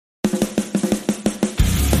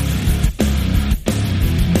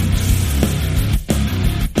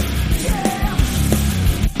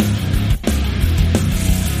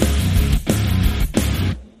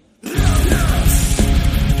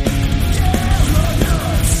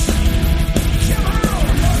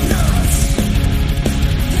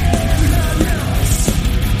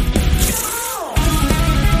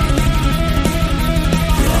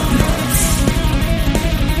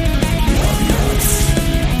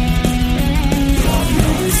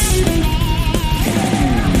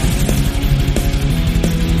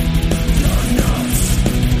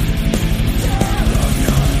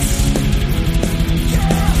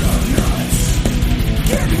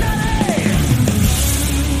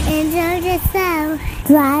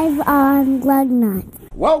Drive on Lugnutz.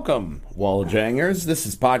 Welcome, Walljangers. This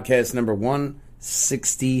is podcast number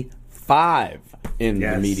 165 in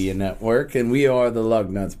the Media Network, and we are the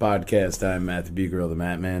Lugnutz podcast. I'm Matt the Bugirl, the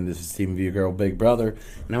Matt Man. This is Stephen Bugirl, Big Brother,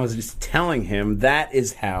 and I was just telling him that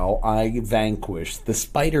is how I vanquished the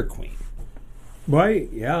Spider Queen. Right?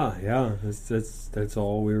 Yeah. That's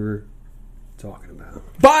all we were talking about.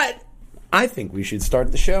 But I think we should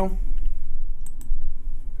start the show.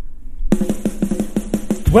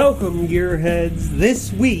 Welcome, gearheads.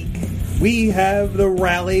 This week, we have the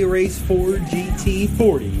Rally Race Ford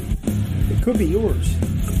GT40. It could be yours.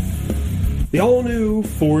 The all-new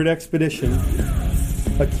Ford Expedition.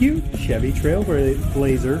 A cute Chevy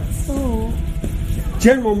Trailblazer. Oh.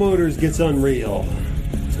 General Motors gets unreal.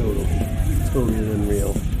 Totally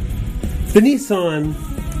unreal. The Nissan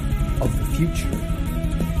of the future.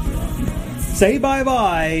 Say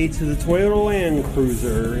bye-bye to the Toyota Land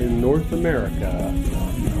Cruiser in North America.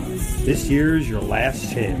 This year's your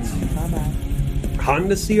last chance. Bye-bye.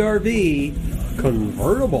 Honda CR-V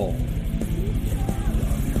convertible.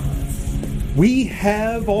 We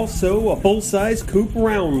have also a full-size coupe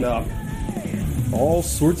roundup. All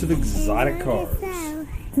sorts of exotic cars.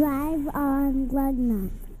 Drive on Lugnutz.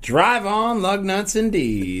 Drive on Lugnutz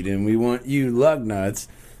indeed, and we want you Lugnuts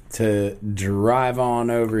to drive on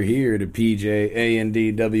over here to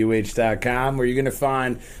pjandwh.com, where you're going to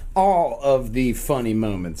find all of the funny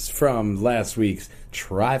moments from last week's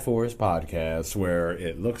Triforce podcast, where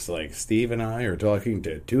it looks like Steve and I are talking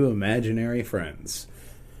to two imaginary friends.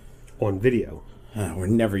 On video. We're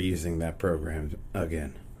never using that program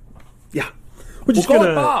again. Yeah. We'll call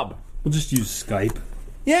it Bob. We'll just use Skype.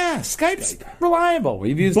 Yeah, Skype's reliable.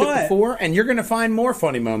 We've used it before, and you're going to find more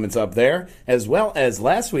funny moments up there, as well as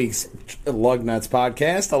last week's Lugnutz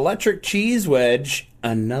podcast, Electric Cheese Wedge,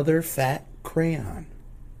 Another Fat Crayon.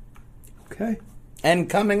 Okay. And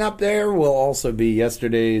coming up there will also be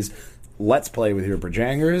yesterday's Let's Play with Your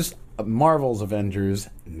Bajangers, Marvel's Avengers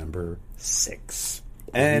number 6.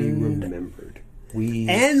 And we remembered.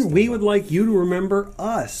 We would like you to remember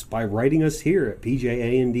us by writing us here at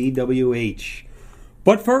PJANDWH.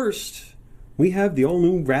 But first, we have the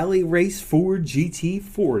all-new Rally Race Ford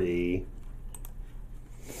GT40.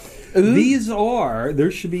 There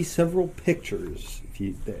should be several pictures.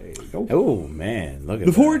 There you go. Oh, man, look at that.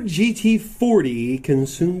 The Ford GT40 can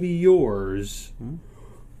soon be yours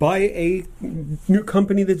by a new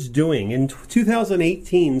company that's doing. In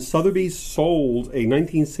 2018, Sotheby's sold a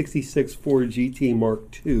 1966 Ford GT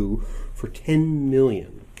Mark II for $10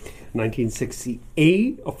 million.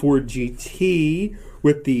 1968, a Ford GT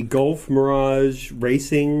with the Gulf Mirage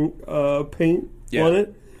Racing paint on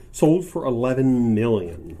it, sold for $11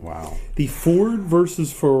 million. Wow. The Ford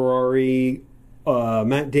versus Ferrari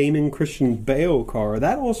Matt Damon, Christian Bale car,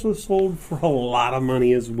 that also sold for a lot of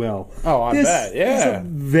money as well. Oh, I bet, yeah. This is a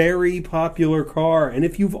very popular car, and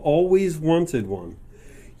if you've always wanted one,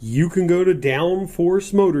 you can go to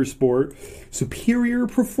Downforce Motorsport, superior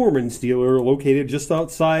performance dealer located just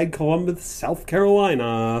outside Columbus, South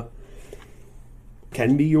Carolina.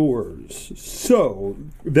 Can be yours. So,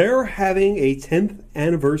 they're having a 10th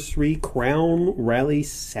anniversary Crown Rally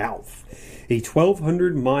South, a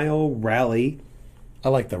 1,200-mile rally. I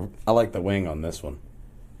like the wing on this one.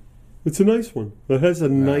 It's a nice one. It has a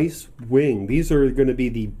nice wing. These are going to be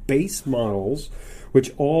the base models,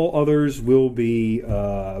 which all others will be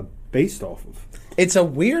based off of. It's a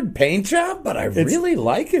weird paint job, but I really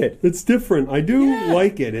like it. It's different. I do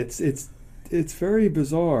like it. It's very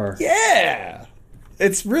bizarre. Yeah.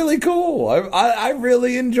 It's really cool. I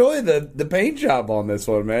really enjoy the paint job on this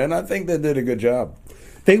one, man. I think they did a good job.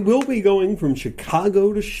 They will be going from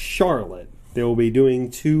Chicago to Charlotte. They will be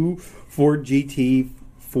doing 2 Ford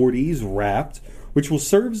GT40s wrapped, which will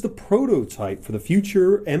serve as the prototype for the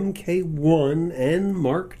future MK1 and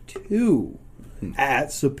Mark II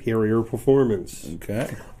at superior performance.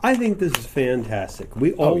 Okay. I think this is fantastic.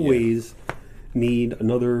 We always need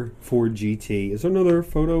another Ford GT. Is there another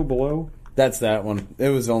photo below? That's that one. It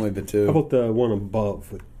was only the 2. How about the one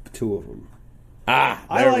above with 2 of them? There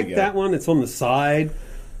I like that one. It's on the side.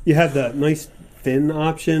 You have the nice fin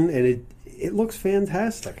option, and it looks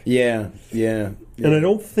fantastic. Yeah. And I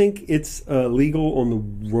don't think it's legal on the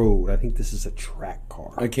road. I think this is a track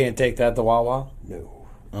car. I can't take that to Wawa? No.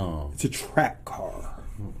 Oh. It's a track car.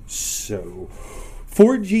 So,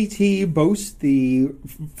 Ford GT boasts the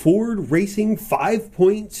Ford Racing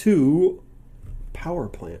 5.2 power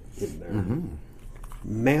plant in there. Mm-hmm.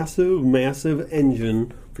 Massive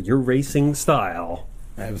engine for your racing style.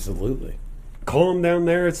 Absolutely. Call them down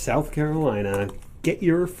there at South Carolina. Get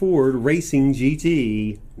your Ford Racing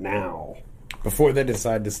GT now. Before they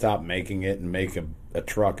decide to stop making it and make a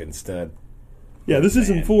truck instead. Yeah, this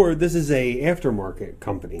isn't Ford. This is a aftermarket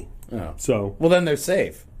company. Oh. So, well, then they're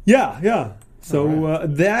safe. Yeah. So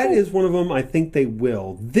that is one of them. I think they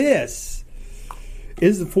will. This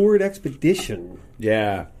is the Ford Expedition.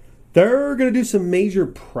 Yeah. They're going to do some major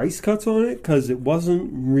price cuts on it because it wasn't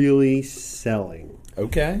really selling.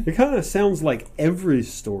 Okay. It kind of sounds like every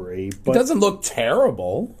story, but it doesn't look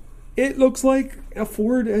terrible. It looks like a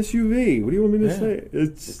Ford SUV. What do you want me to say?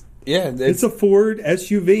 It's a Ford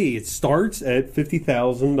SUV. It starts at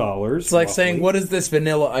 $50,000. It's like saying, what does this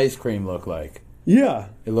vanilla ice cream look like? Yeah.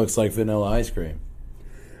 It looks like vanilla ice cream.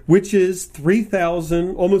 Which is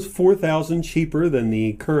 $3,000, almost $4,000 cheaper than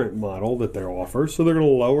the current model that they offer. So they're going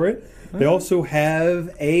to lower it. They also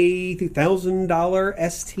have a $1,000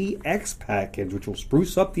 STX package, which will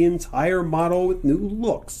spruce up the entire model with new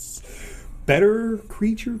looks. Better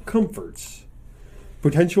creature comforts.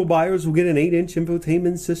 Potential buyers will get an 8-inch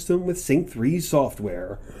infotainment system with Sync 3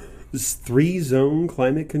 software, 3-zone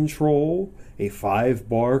climate control, a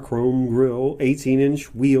 5-bar chrome grille,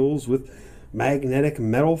 18-inch wheels with magnetic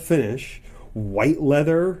metal finish, white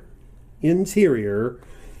leather interior,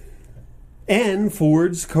 and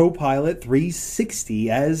Ford's Copilot 360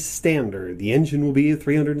 as standard. The engine will be a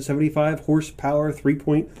 375 horsepower,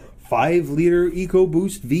 3.5-liter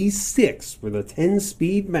EcoBoost V6 with a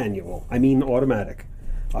 10-speed manual. I mean automatic.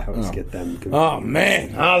 I always get them confused. Oh,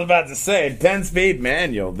 man. I was about to say, 10-speed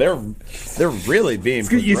manual. They're really being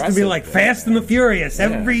progressive. It used to be like Fast and the Furious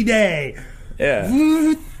every day.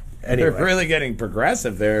 Yeah. Anyway. They're really getting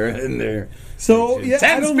progressive there in their... So, yeah,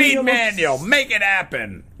 10-speed manual. Make it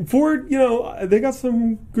happen. Ford, they got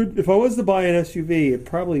some good... If I was to buy an SUV, it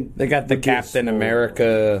probably... They got the Captain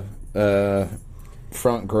America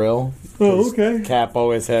front grille. Oh, okay. Cap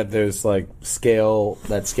always had those,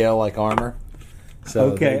 scale-like armor.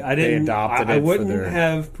 So they adopted it. I wouldn't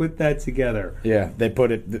have put that together. Yeah, they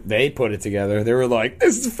put it together. They were like,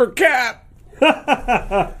 this is for Cap.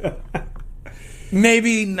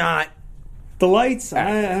 Maybe not. The lights,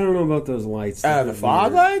 I don't know about those lights. The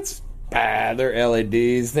fog lights? They're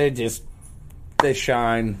LEDs. They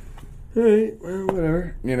shine. All right, well,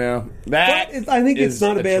 whatever. I think it's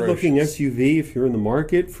not a atrocious. bad-looking SUV if you're in the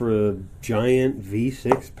market for a giant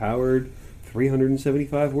V6-powered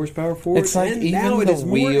 375 horsepower Ford. It's like and even now it the is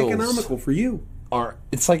wheels more economical for you.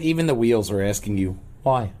 It's like even the wheels are asking you,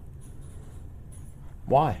 why?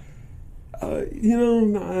 Why? They're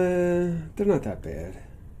not that bad.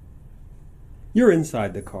 You're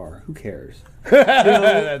inside the car. Who cares?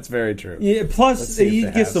 That's very true. Yeah. Plus,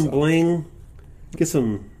 you get some bling, get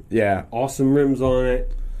some awesome rims on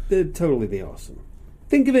it. It'd totally be awesome.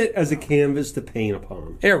 Think of it as a canvas to paint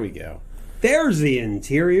upon. There we go. There's the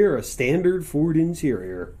interior, a standard Ford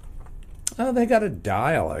interior. Oh, they got a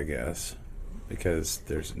dial, I guess, because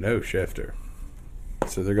there's no shifter.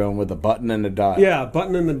 So they're going with a button and a dial. Yeah, a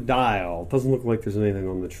button and a dial. Doesn't look like there's anything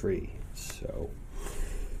on the tree. So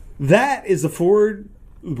that is a Ford,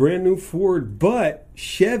 brand new Ford, but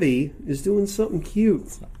Chevy is doing something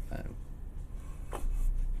cute.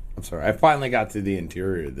 I'm sorry. I finally got to the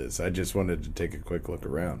interior of this. I just wanted to take a quick look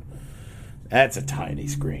around. That's a tiny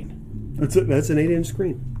screen. That's an 8-inch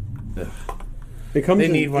screen. Ugh. It comes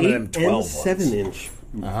in one of them 12 and ones. 7-inch.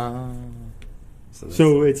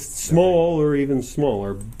 So it's small or even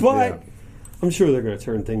smaller, but I'm sure they're going to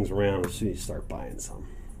turn things around as soon as you start buying some.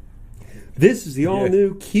 This is the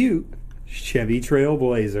all-new cute Chevy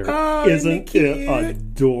Trailblazer. Oh, isn't it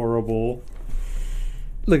adorable?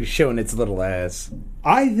 Look, showing its little ass.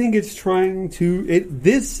 I think it's trying to...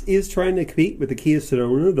 This is trying to compete with the Kia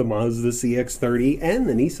Sedona, the Mazda CX-30, and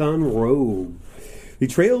the Nissan Rogue. The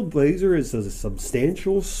Trailblazer is a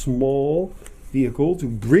substantial, small vehicle to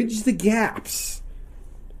bridge the gaps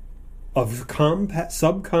of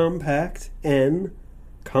subcompact and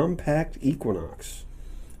compact Equinox.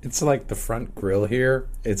 It's like the front grille here.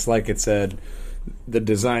 It's like it said... The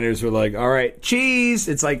designers were like, all right, cheese.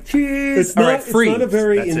 It's like, cheese. It's not a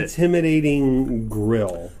very That's intimidating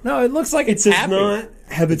grill. No, it looks like It does not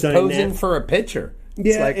have a posing dynamic... for a picture.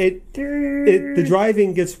 Yeah, the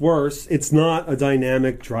driving gets worse. It's not a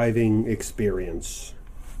dynamic driving experience.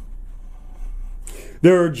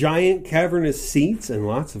 There are giant cavernous seats and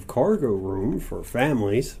lots of cargo room for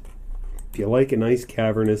families. If you like a nice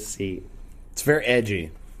cavernous seat. It's very edgy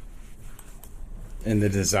in the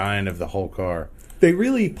design of the whole car. They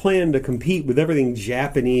really plan to compete with everything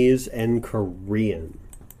Japanese and Korean.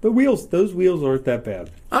 Those wheels aren't that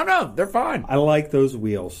bad. Oh, no, they're fine. I like those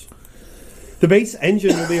wheels. The base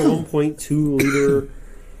engine will be a 1.2-liter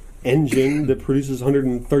engine that produces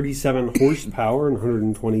 137 horsepower and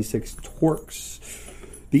 126 torques.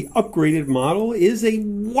 The upgraded model is a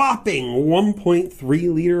whopping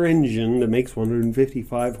 1.3-liter engine that makes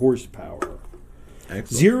 155 horsepower. Excellent.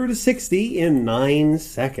 0 to 60 in 9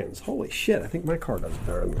 seconds. Holy shit, I think my car does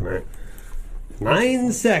better than that.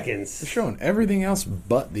 9 seconds. They're showing everything else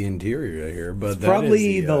but the interior here, but it's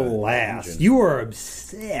probably the last. Engine. You are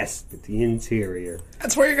obsessed with the interior.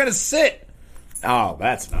 That's where you're going to sit. Oh,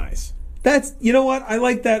 that's nice. You know what? I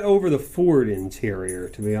like that over the Ford interior,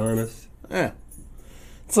 to be honest. Yeah.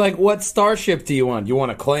 It's like, what starship do you want? Do you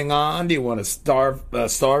want a Klingon? Do you want a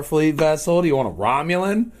Starfleet vessel? Do you want a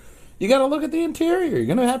Romulan? You got to look at the interior. You're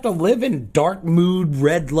going to have to live in dark mood,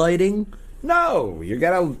 red lighting. No, you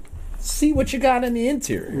got to see what you got in the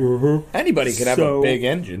interior. Mm-hmm. Anybody could have a big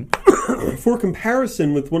engine. For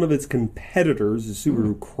comparison with one of its competitors, the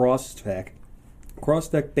Subaru Crosstrek.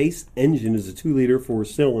 Crosstrek base engine is a 2-liter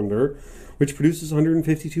 4-cylinder, which produces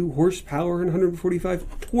 152 horsepower and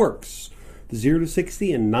 145 torques. 0 to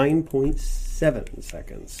 60 in 9.7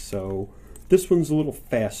 seconds. So this one's a little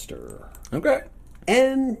faster. Okay.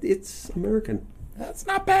 And it's American. That's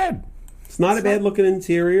not bad. It's not a bad looking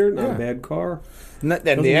interior, not a bad car. And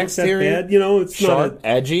the exterior, bad. You know, it's sharp,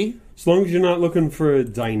 edgy. As long as you're not looking for a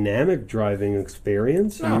dynamic driving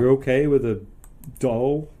experience, and you're okay with a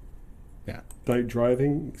dull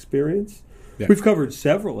driving experience. Yeah. We've covered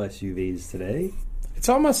several SUVs today. It's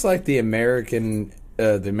almost like the Americans'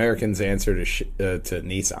 answer to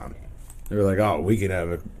Nissan. They were like, "Oh, we can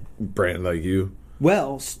have a brand like you."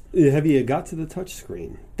 Well, have you got to the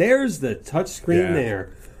touchscreen? There's the touchscreen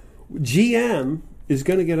there. GM is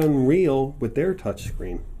going to get Unreal with their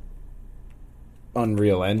touchscreen.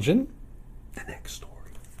 Unreal Engine? The next story.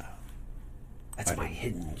 Oh. That's my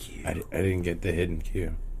hidden cue. I didn't get the hidden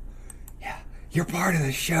cue. Yeah. You're part of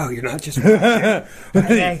the show. You're not just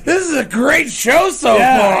This is a great show so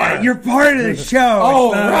far. You're part of the show.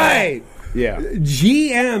 Oh, right. Yeah.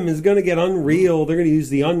 GM is going to get Unreal. They're going to use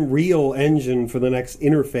the Unreal Engine for the next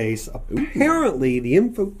interface. Apparently, the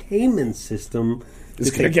infotainment system is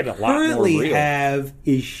going to get a lot more real. Have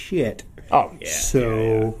is shit. Oh, yeah.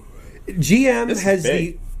 So, GM has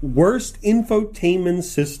the worst infotainment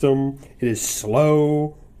system. It is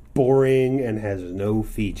slow, boring, and has no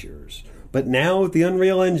features. But now with the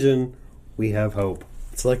Unreal Engine, we have hope.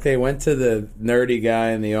 It's like they went to the nerdy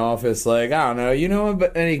guy in the office, like, I don't know, you know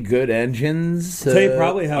any good engines? I'll tell you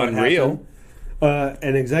probably how Unreal. It happened.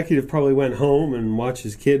 An executive probably went home and watched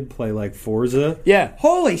his kid play like Forza. Yeah.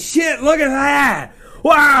 Holy shit, look at that!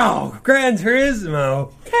 Wow! Gran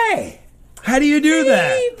Turismo. Hey! How do you do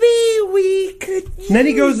that? Maybe we could use And then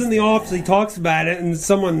he goes in the office, he talks about it, and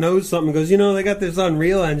someone knows something and goes, you know, they got this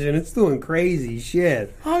Unreal Engine. It's doing crazy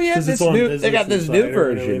shit. Oh, yeah, they got this new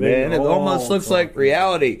version, man. It almost looks like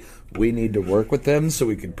reality. We need to work with them so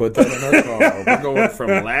we can put that in our car. We're going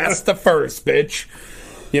from last to first, bitch.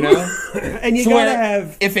 You know? And you gotta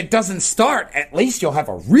have... If it doesn't start, at least you'll have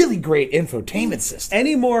a really great infotainment system.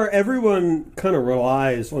 Anymore, everyone kind of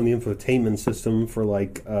relies on the infotainment system for,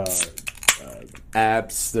 like...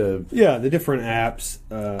 apps, the different apps.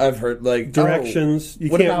 I've heard like directions. You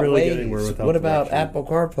can't really get anywhere without. What about Apple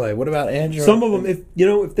CarPlay? What about Android? Some of them,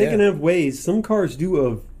 if they can have Waze, some cars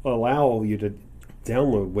do allow you to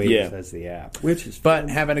download Waze as the app, which is. But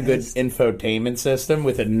having a good infotainment system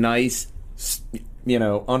with a nice,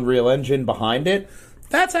 Unreal Engine behind it,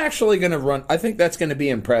 that's actually going to run. I think that's going to be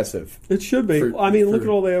impressive. It should be. Look at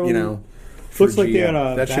all the looks like they got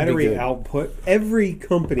a battery output. Every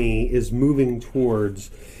company is moving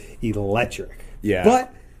towards electric. Yeah.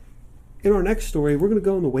 But in our next story, we're going to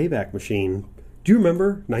go in the Wayback Machine. Do you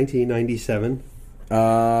remember 1997?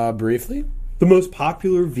 Briefly. The most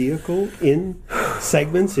popular vehicle in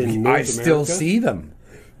segments in North America. I still see them.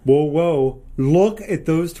 Whoa. Look at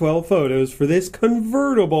those 12 photos for this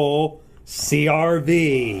convertible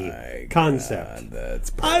CR-V concept. That's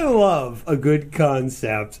perfect. I love a good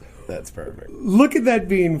concept. That's perfect. Look at that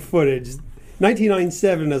being footage.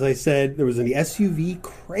 1997, as I said, there was an SUV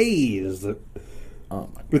craze with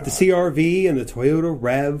the CR-V and the Toyota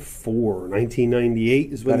RAV4.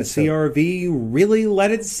 1998 is when the CR-V really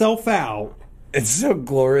let itself out. It's so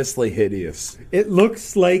gloriously hideous. It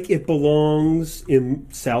looks like it belongs in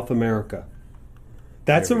South America.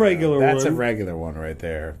 That's a regular one. That's a regular one right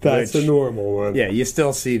there. That's a normal one. Yeah, you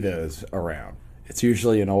still see those around. It's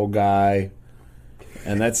usually an old guy.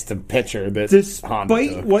 And that's the picture that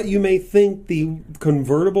Despite what you may think, the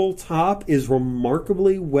convertible top is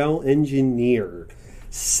remarkably well engineered.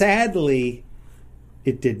 Sadly,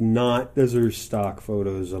 it did not. Those are stock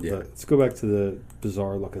photos of the... Let's go back to the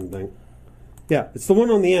bizarre looking thing. Yeah, it's the one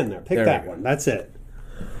on the end there. Pick that one. That's it.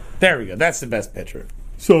 There we go. That's the best picture.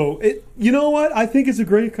 So, you know what? I think it's a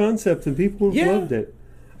great concept and people have loved it.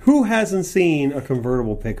 Who hasn't seen a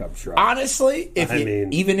convertible pickup truck? Honestly,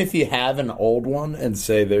 even if you have an old one and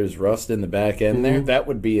say there's rust in the back end there, that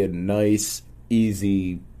would be a nice,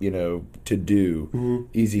 easy, to do,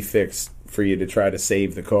 easy fix for you to try to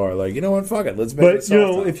save the car. Like, you know what, fuck it, let's make it.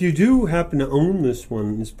 But, if you do happen to own this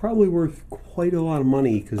one, it's probably worth quite a lot of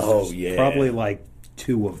money because there's probably like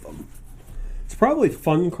 2 of them. It's probably a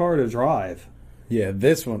fun car to drive. Yeah,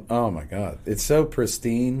 this one, oh my God. It's so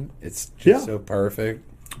pristine. It's just so perfect.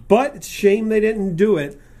 But it's a shame they didn't do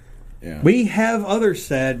it. Yeah. We have other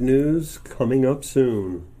sad news coming up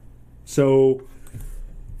soon. So,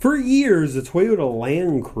 for years, the Toyota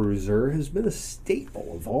Land Cruiser has been a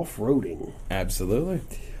staple of off-roading. Absolutely.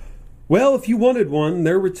 Well, if you wanted one,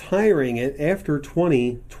 they're retiring it after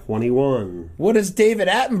 2021. What is David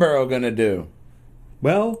Attenborough going to do?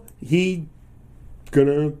 Well, he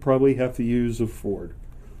gonna probably have to use a Ford.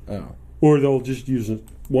 Oh. Or they'll just use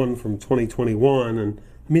one from 2021. And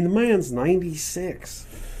I mean, the man's 96.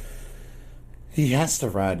 He has to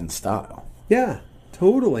ride in style. Yeah,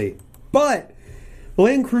 totally. But the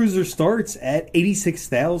Land Cruiser starts at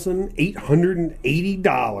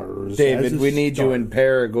 $86,880. David, we need you in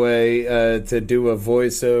Paraguay to do a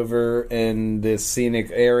voiceover in this scenic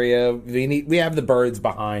area. We have the birds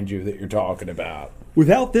behind you that you're talking about.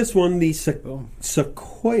 Without this one, the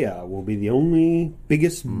Sequoia will be the only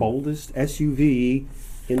biggest, boldest SUV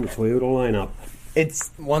in the Toyota lineup. It's,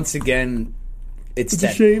 once again, it's a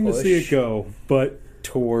shame to see it go, but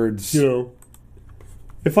towards,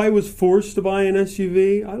 if I was forced to buy an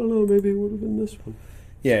SUV, I don't know, maybe it would have been this one.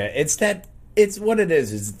 Yeah, it's what it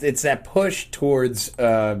is. It's that push towards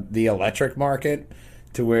the electric market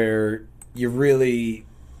to where you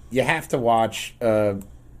have to watch.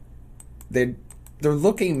 They're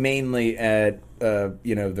looking mainly at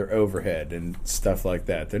their overhead and stuff like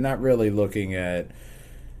that. They're not really looking at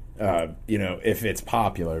if it's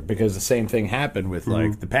popular, because the same thing happened with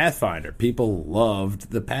like the Pathfinder. People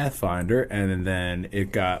loved the Pathfinder, and then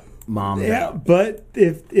it got mommed out. But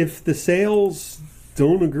if the sales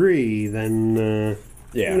don't agree, then they're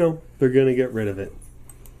going to get rid of it.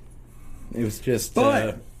 It was just.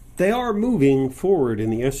 But they are moving forward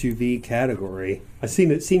in the SUV category. I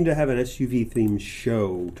seem to have an SUV themed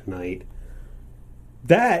show tonight.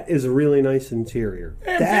 That is a really nice interior.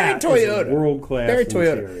 That very Toyota. Is a world-class very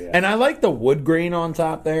Toyota. Interior. And I like the wood grain on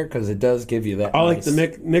top there because it does give you that. I like the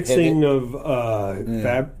mixing of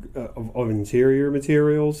interior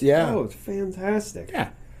materials. Yeah. Oh, it's fantastic. Yeah,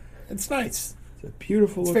 it's nice. It's a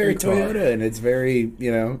beautiful. It's very car. Toyota, and it's very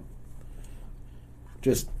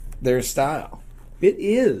just their style. It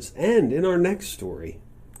is. And in our next story,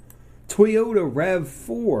 Toyota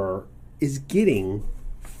RAV4 is getting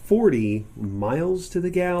 40 miles to the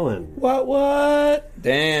gallon. What?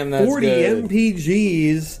 Damn, that's 40 good.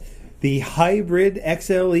 mpgs. The hybrid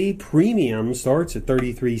XLE Premium starts at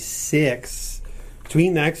 33.6.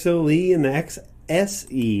 Between the XLE and the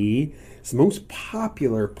XSE, it's the most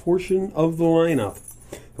popular portion of the lineup.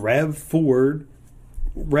 The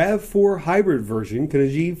RAV4 hybrid version can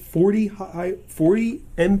achieve 40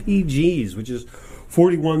 mpgs, which is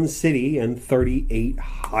 41 city and 38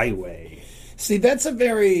 highway. See, that's a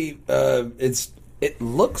very it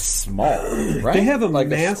looks small, right? They have a like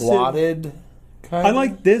massive, a squatted kind. I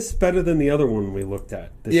like this better than the other one we looked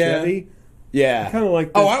at. The Chevy. Yeah. I kind of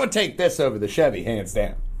like this. Oh, I would take this over the Chevy, hands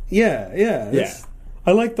down. Yeah.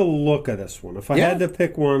 I like the look of this one. If I had to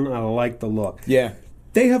pick one, I like the look. Yeah.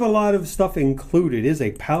 They have a lot of stuff included. It is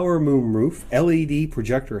a power moonroof, LED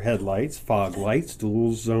projector headlights, fog lights,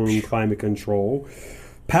 dual zone climate control,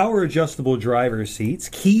 power adjustable driver seats,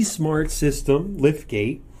 key smart system,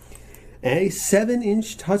 liftgate, a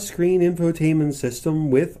 7-inch touchscreen infotainment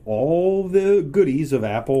system with all the goodies of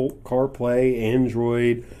Apple CarPlay,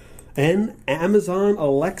 Android, and Amazon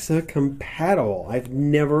Alexa compatible. I've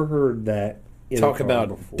never heard that. Talk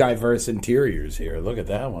about diverse interiors here. Look at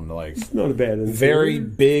that one. Like, it's not a bad interior. Very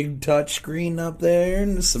big touchscreen up there,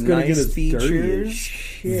 and some nice features.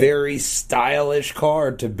 Very stylish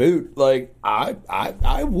car to boot. Like, I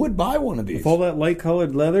would buy one of these. With all that light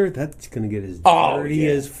colored leather, that's going to get as dirty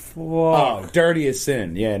as fuck. Oh, dirty as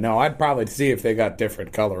sin. Yeah, no, I'd probably see if they got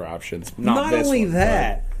different color options. Not only one,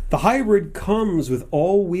 that, the hybrid comes with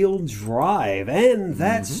all-wheel drive, and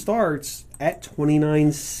that starts at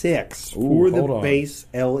 $29,600 for the base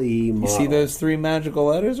LE model. You see those 3 magical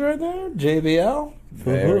letters right there? JBL?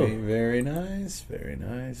 Very, very nice. Very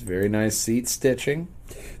nice. Very nice seat stitching.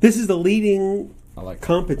 This is the leading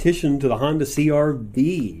competition to the Honda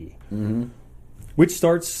CR-V, which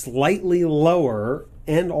starts slightly lower,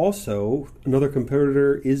 and also another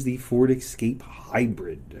competitor is the Ford Escape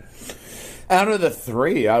Hybrid. Out of the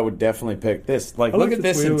three, I would definitely pick this. Like, I look like at the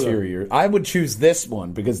this Toyota. interior. I would choose this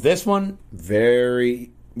one because this one,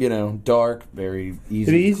 very, dark, very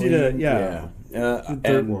easy. It's easy to, clean. yeah. And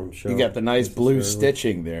dirt worm show. you got the nice blue Necessarily.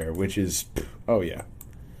 stitching there, which is, oh yeah,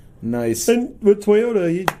 nice. And with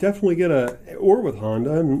Toyota, you definitely get or with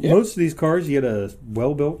Honda, and Yeah. most of these cars, you get a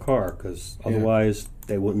well-built car because otherwise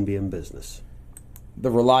they wouldn't be in business. The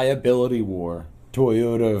reliability war,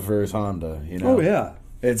 Toyota versus Honda. Oh yeah,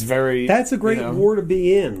 it's very. that's a great war to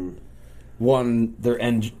be in. One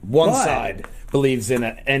But- side believes in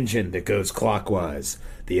an engine that goes clockwise.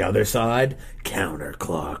 The other side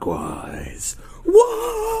counterclockwise.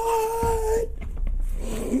 What?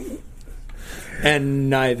 And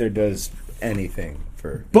neither does anything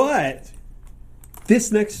for. But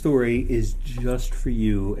this next story is just for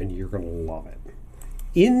you, and you're going to love it.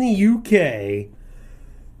 In the UK,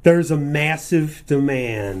 there's a massive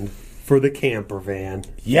demand for the camper van.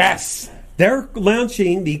 Yes. They're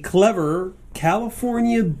launching the clever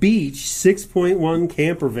California Beach 6.1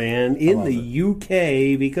 camper van in the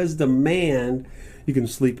UK because demand, you can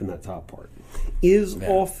sleep in that top part, is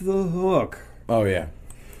off the hook. Oh yeah.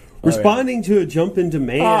 Responding to a jump in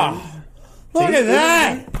demand. Look at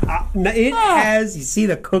that. It has, you see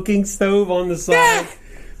the cooking stove on the side?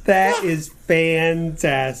 That is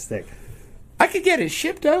fantastic. I could get it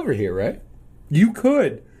shipped over here, right? You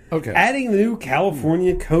could. Okay. Adding the new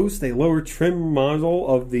California Coast, a lower trim model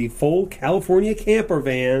of the full California camper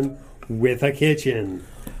van with a kitchen.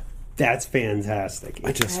 That's fantastic.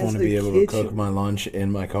 I just want to be able to cook my lunch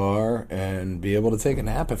in my car and be able to take a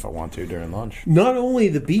nap if I want to during lunch. Not only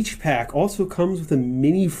the beach pack also comes with a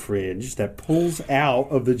mini fridge that pulls out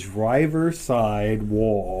of the driver's side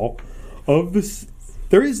wall of the.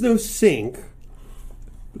 There is no sink,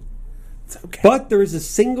 It's okay. but there is a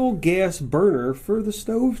single gas burner for the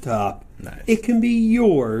stovetop. Nice. It can be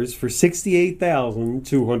yours for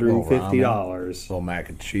 $68,250. Little mac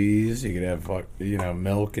and cheese. You could have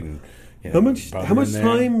milk and How much butter in there.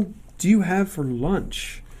 time do you have for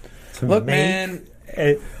lunch? to Look, make- man.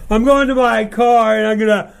 I'm going to my car and I'm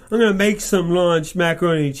gonna make some lunch,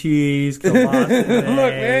 macaroni and cheese. Look,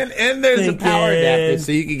 man, and there's a power Thinking. adapter,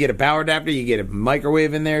 so you can get a power adapter. You get a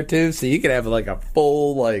microwave in there too, so you could have like a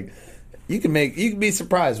full like. You can be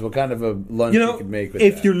surprised what kind of a lunch you can make with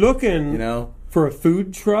if that. you're looking, You know? for a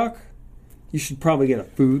food truck, you should probably get a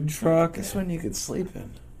food truck. This one you could sleep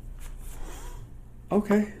in.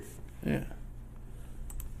 Okay. Yeah.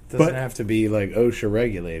 Doesn't But- have to be like OSHA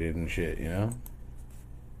regulated and shit, you know?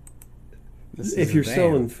 This If is you're a van.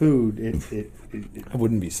 selling food, it I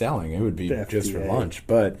wouldn't be selling. It would be The just for FDA. lunch.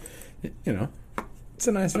 But, it's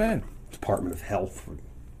a nice van. Department of Health would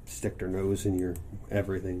stick their nose in your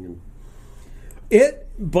everything. And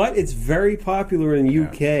but it's very popular in the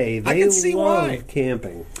UK. They I can see love why.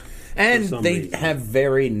 camping. And some they reason. have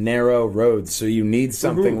very narrow roads, so you need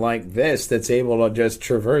something like this that's able to just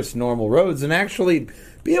traverse normal roads and actually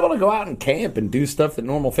be able to go out and camp and do stuff that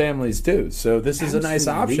normal families do. So this is a nice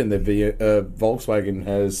option that Volkswagen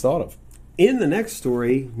has thought of. In the next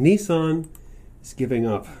story, Nissan is giving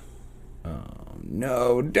up.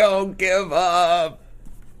 No, don't give up.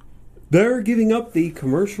 They're giving up the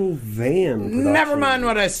commercial van production. Never mind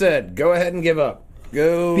what I said. Go ahead and give up.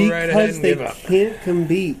 Go right ahead Because and they give up. can't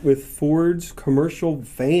compete with Ford's commercial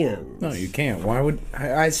vans. No, you can't. Why would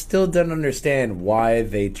I still don't understand why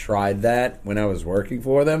they tried that when I was working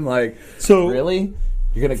for them? Like, So really?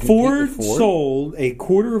 You're going to compete Ford with Ford? sold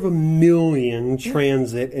 250,000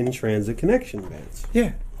 Transit and Transit Connection vans.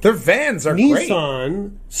 Yeah. Their vans are great.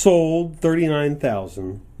 Nissan sold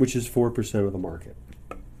 39,000, which is 4% of the market.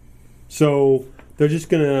 So they're just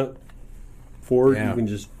going to Ford, Yeah. you can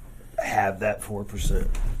just have that 4%.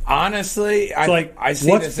 Honestly, It's like, I see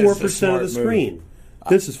what's this as a 4% of smart the move. screen?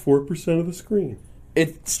 This is 4% of the screen.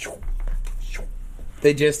 It's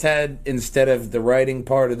they just had, instead of the writing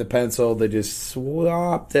part of the pencil, they just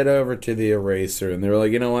swapped it over to the eraser, and they were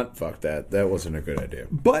like, you know what? Fuck that. That wasn't a good idea.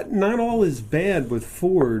 But not all is bad with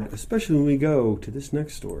Ford, especially when we go to this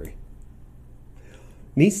next story.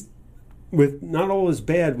 Not all is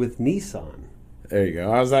bad with Nissan. There you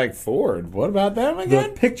go. I was like, Ford, what about them The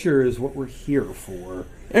again? picture is what we're here for.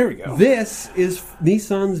 There we go. This is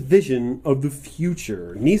Nissan's vision of the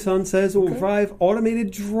future. Nissan says it will provide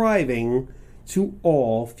automated driving to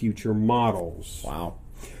all future models. Wow.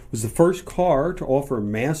 It was the first car to offer a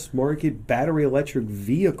mass-market battery electric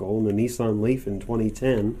vehicle in the Nissan Leaf in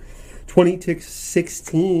 2010.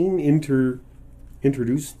 2016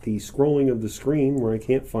 introduced the scrolling of the screen where I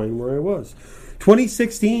can't find where I was.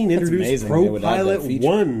 2016 introduced amazing they would add that ProPilot feature.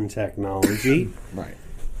 1 technology Right.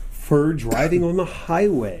 for driving on the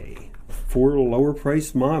highway. for lower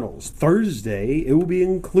price models. Thursday, it will be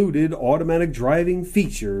included automatic driving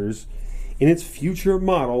features in its future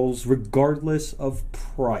models regardless of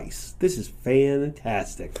price. This is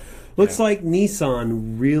fantastic. Looks like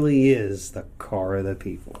Nissan really is the car of the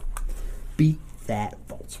people. Beat that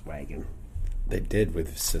Volkswagen. They did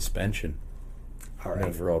with suspension. All right.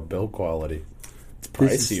 Overall build quality. It's pricier.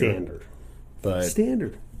 This is standard. But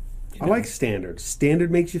Standard. I like standard. Standard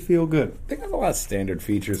makes you feel good. they got a lot of standard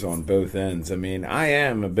features on both ends. I mean, I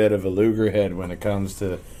am a bit of a Luger head when it comes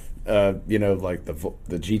to, like the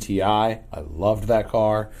GTI. I loved that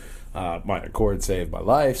car. My Accord saved my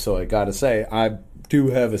life, so I got to say, I do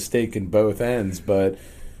have a stake in both ends. But,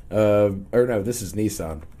 this is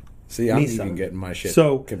Nissan. See, I'm Nissan. even getting my shit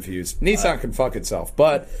So, confused. Nissan can fuck itself,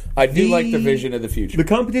 but I do like the vision of the future. The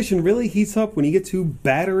competition really heats up when you get to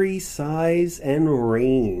battery size and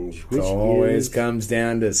range, which It always is comes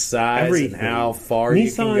down to size everything. and how far you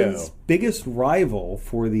can Nissan's go. biggest rival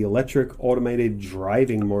for the electric automated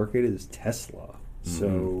driving market is Tesla.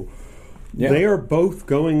 So they are both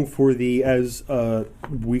going for as a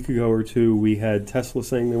week ago or two, we had Tesla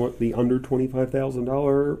saying they want the under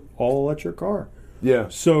 $25,000 all-electric car. Yeah.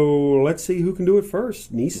 So let's see who can do it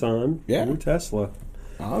first, Nissan or Tesla.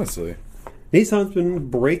 Honestly. Nissan's been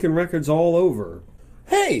breaking records all over.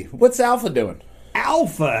 Hey, what's Alpha doing?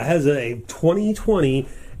 Alpha has a 2020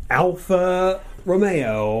 Alfa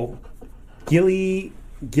Romeo Gilly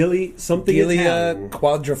something Italian.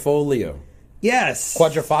 Quadrifoglio. Yes.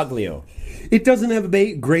 Quadrifoglio. It doesn't have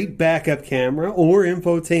a great backup camera or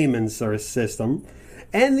infotainment system,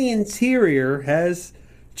 and the interior has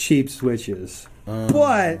cheap switches.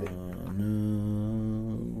 But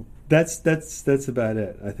that's about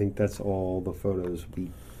it. I think that's all the photos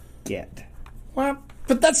we get. Well,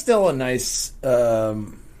 but that's still a nice... I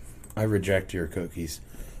reject your cookies.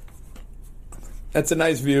 That's a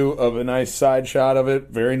nice view of a nice side shot of it.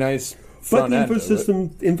 Very nice But front the end of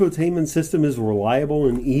it. infotainment system is reliable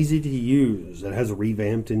and easy to use. It has a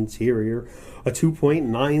revamped interior, a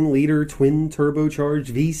 2.9-liter twin-turbocharged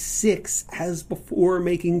V6 as before,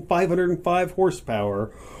 making 505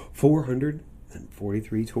 horsepower,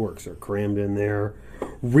 443 torques are crammed in there.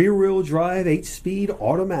 Rear-wheel drive, 8-speed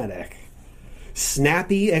automatic.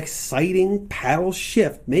 Snappy, exciting paddle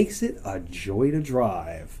shift makes it a joy to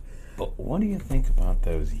drive. But what do you think about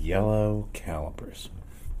those yellow calipers?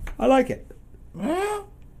 I like it. Well,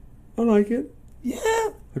 I like it. yeah.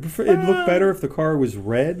 I prefer it'd look better if the car was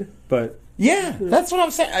red, but Yeah, that's what I'm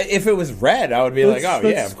saying. If it was red, I would be like, oh,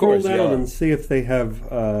 yeah, of course. Scroll down yellow. and see if they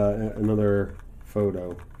have another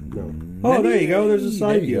photo. No. Oh, there you go. There's a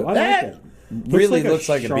side There you view. go. I That like it. really looks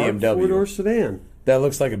like a sharp BMW. four-door sedan. That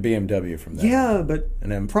looks like a BMW from there. Yeah, but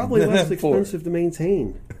probably less M4. expensive to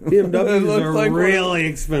maintain. BMWs looks are like really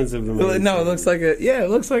expensive to maintain. No, it looks like an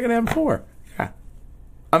M4. Yeah.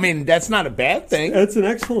 I mean, that's not a bad thing. That's an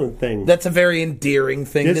excellent thing. That's a very endearing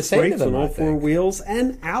thing to Disc say to brakes them, on all I four think. wheels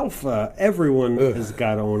and Alpha. Everyone has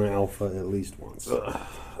got to own an Alpha at least once.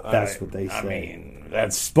 That's what they say. I mean,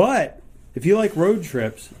 that's... But if you like road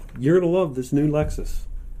trips, you're going to love this new Lexus.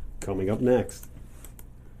 Coming up next.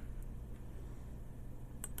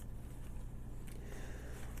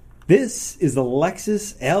 This is the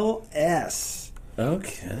Lexus LS.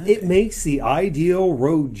 Okay. It makes the ideal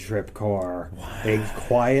road trip car. Wow. A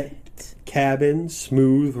quiet cabin,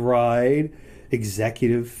 smooth ride,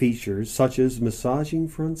 executive features such as massaging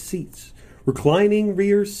front seats, reclining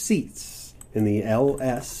rear seats in the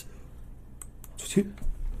LS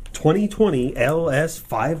 2020 LS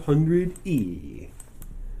 500E.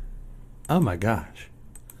 Oh my gosh.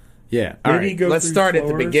 Yeah. All Maybe right. go Let's through start at the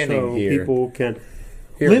slower beginning so here. People can.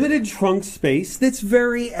 Here. Limited trunk space that's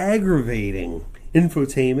very aggravating.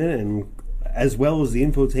 Infotainment and as well as the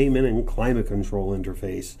infotainment and climate control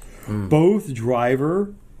interface. Both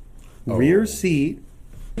driver, rear seat,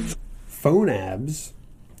 phone abs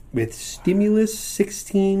with stimulus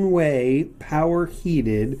 16-way power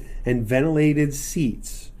heated and ventilated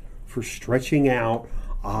seats for stretching out.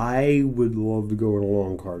 I would love to go on a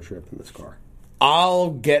long car trip in this car. I'll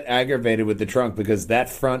get aggravated with the trunk because that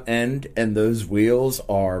front end and those wheels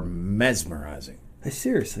are mesmerizing. They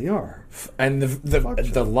seriously are. And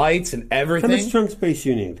the lights and everything. How much trunk space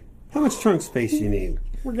you need? How much trunk space you need?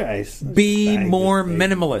 We're guys. Be more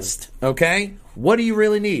minimalist, okay? What do you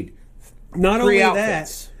really need? Not 3 only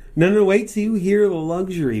outfits. that. No, wait till you hear the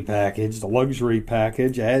luxury package. The luxury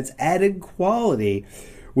package adds added quality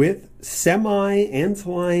with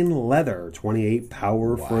semi-antiline leather, 28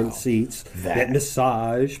 power front seats that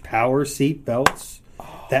massage, power seat belts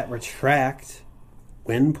that retract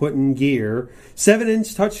when put in gear,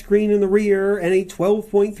 7-inch touchscreen in the rear, and a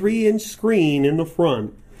 12.3-inch screen in the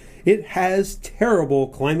front. It has terrible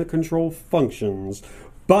climate control functions,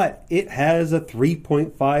 but it has a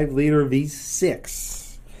 3.5-liter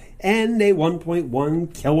V6 and a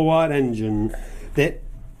 1.1 kilowatt engine that,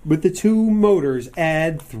 with the two motors,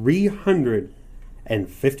 add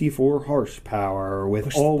 354 horsepower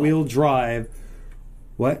with all-wheel drive.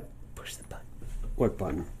 What? Push the button. What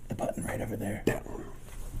button? The button right over there. That one.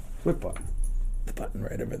 What button? The button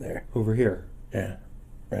right over there. Over here. Yeah.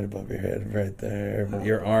 Right above your head, right there.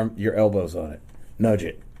 Your arm, your elbow's on it. Nudge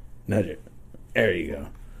it. Nudge it. There you go.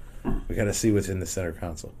 We got to see what's in the center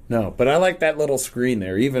console. No, but I like that little screen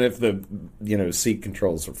there, even if the seat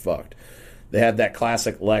controls are fucked. They have that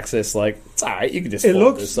classic Lexus, like, it's all right, you can just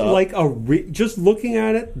fold this up. It looks like just looking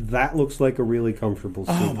at it, that looks like a really comfortable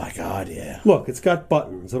seat. Oh, my God, yeah. Look, it's got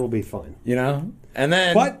buttons. It'll be fine. And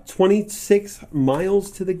then... But 26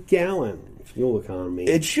 miles to the gallon. Fuel economy.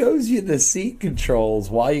 It shows you the seat controls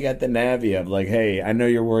while you got the Navi up. Like, hey, I know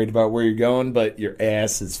you're worried about where you're going, but your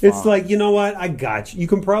ass is fine. It's like, you know what? I got you. You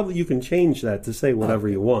can change that to say whatever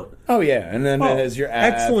you want. Oh, yeah. And then it has your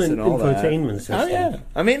apps excellent and all that. infotainment system. Oh, yeah.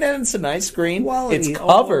 I mean, and it's a nice screen. Quality it's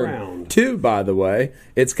all covered, around. too, by the way.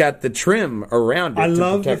 It's got the trim around it. I to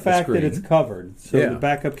love the protect fact that screen. it's covered. So Yeah. the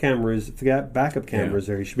backup cameras, if you got backup cameras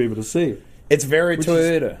there, you should be able to see. It's very Which is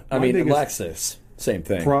Toyota. I my mean, biggest Lexus. Same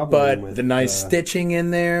thing. problem But with, the nice stitching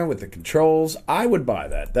in there with the controls, I would buy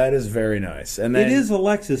that. That is very nice. And then It is a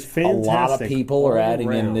Lexus, fantastic. a lot of people are all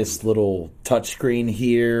adding in around. this little touchscreen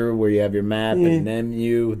here where you have your map and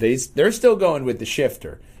menu. They're still going with the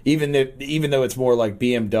shifter, even though it's more like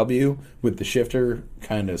BMW with the shifter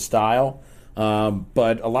kind of style.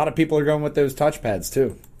 But a lot of people are going with those touchpads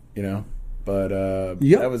too. But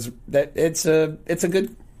it's a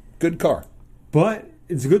good car. But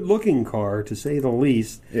it's a good-looking car, to say the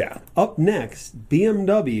least. Yeah. Up next,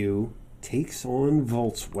 BMW takes on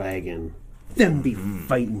Volkswagen. Them be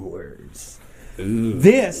fighting words. Ooh.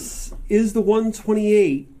 This is the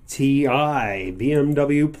 128 Ti.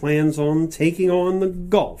 BMW plans on taking on the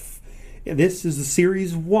Golf. This is the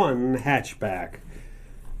Series 1 hatchback.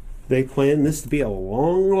 They plan this to be a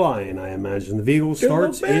long line, I imagine. The vehicle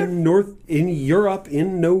starts in Europe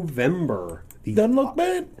in November. Doesn't look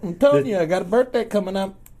bad. I'm telling you, I got a birthday coming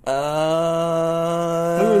up.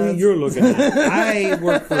 I don't know who you're looking at. I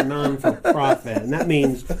work for a non-for-profit, and that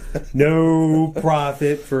means no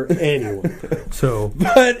profit for anyone. So,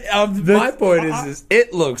 but my point is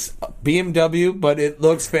it looks BMW, but it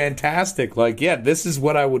looks fantastic. Like, yeah, this is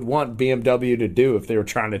what I would want BMW to do if they were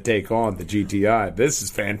trying to take on the GTI. This is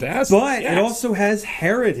fantastic. But it also has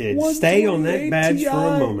heritage. Stay on that badge TI. for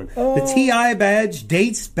a moment. The TI badge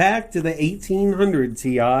dates back to the 1800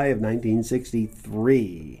 TI of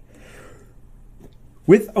 1963.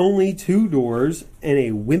 With only two doors and a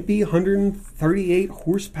wimpy 138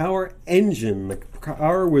 horsepower engine, the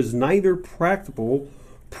car was neither practical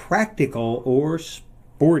or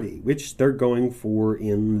sporty, which they're going for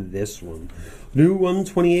in this one. New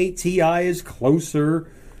 128 Ti is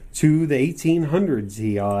closer to the 1800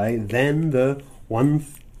 Ti than the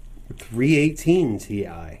 318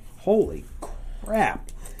 Ti. Holy crap.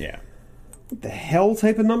 Yeah. What the hell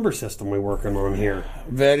type of number system we working on here?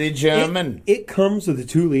 Very German. It comes with a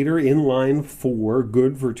 2-liter inline 4,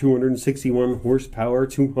 good for 261 horsepower,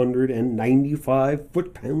 295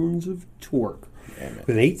 foot-pounds of torque. With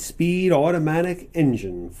an 8-speed automatic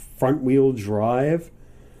engine, front-wheel drive,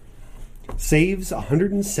 saves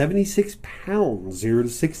 176 pounds, 0 to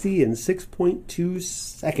 60 in 6.2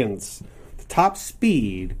 seconds. The top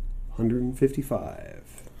speed, 155.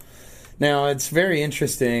 Now, it's very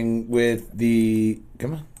interesting with the...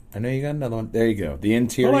 Come on. I know you got another one. There you go. The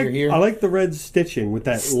interior here. I like the red stitching with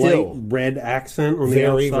that light red accent on the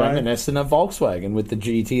outside. Very reminiscent of Volkswagen with the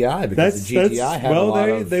GTI, because the GTI had a lot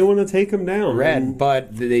of they want to take them down. red,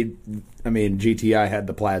 but GTI had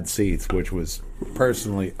the plaid seats, which was,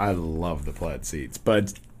 personally, I love the plaid seats.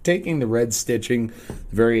 But taking the red stitching,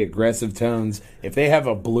 very aggressive tones, if they have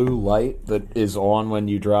a blue light that is on when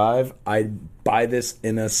you drive, I'd buy this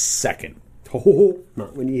in a second. Oh,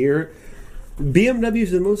 not when you hear it. BMW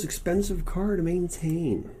is the most expensive car to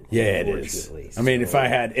maintain. Yeah, it is. I mean, if I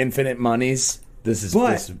had infinite monies, this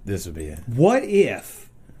would be it. What if,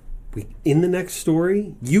 in the next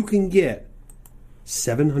story, you can get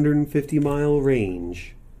 750-mile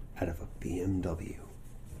range out of a BMW?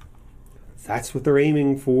 That's what they're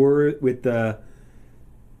aiming for with the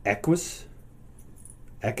Equus.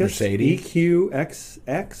 Mercedes?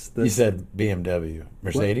 EQXX. You said BMW.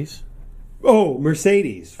 Mercedes? What? Oh,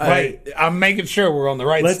 Mercedes. Right. I'm making sure we're on the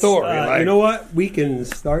right story. You know what? We can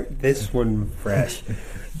start this one fresh.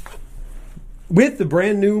 With the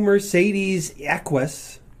brand new Mercedes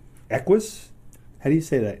Equus. How do you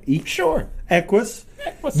say that? Sure. Equus.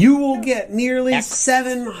 You will get nearly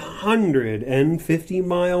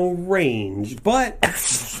 750-mile range, but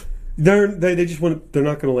they're not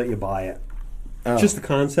going to let you buy it. Oh. Just the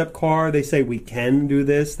concept car. They say we can do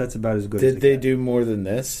this. That's about as good as it gets. Did they do more than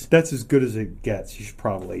this? That's as good as it gets. You should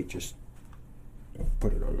probably just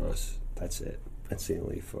put it on us. That's it. That's the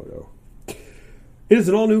only photo. It is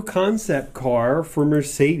an all-new concept car for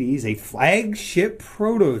Mercedes, a flagship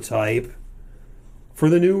prototype for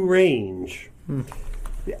the new range.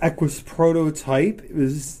 The Equus prototype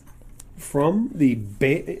is from the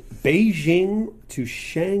Beijing to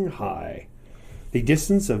Shanghai. The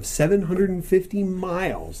distance of 750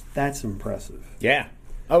 miles. That's impressive. Yeah.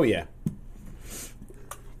 Oh, yeah.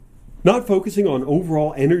 Not focusing on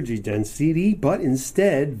overall energy density, but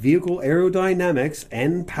instead vehicle aerodynamics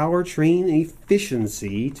and powertrain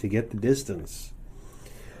efficiency to get the distance.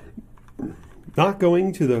 Not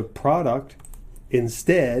going to the product.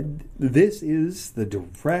 Instead, this is the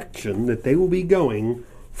direction that they will be going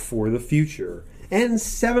for the future. And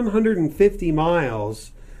 750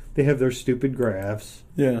 miles... They have their stupid graphs,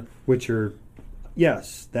 which are,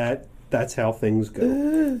 yes, that's how things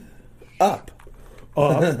go. Up,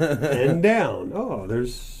 and down. Oh,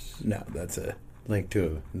 there's that's a link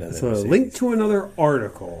to another. It's a link to another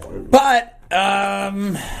article, but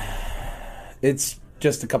it's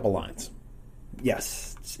just a couple lines.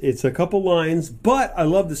 Yes, it's a couple lines, but I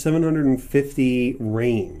love the 750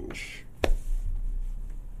 mile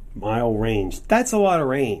range. That's a lot of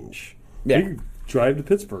range. Yeah. Drive to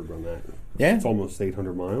Pittsburgh on that. Yeah. It's almost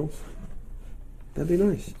 800 miles. That'd be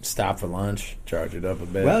nice. Stop for lunch, charge it up a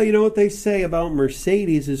bit. Well, you know what they say about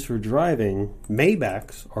Mercedes is for driving.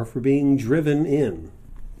 Maybachs are for being driven in.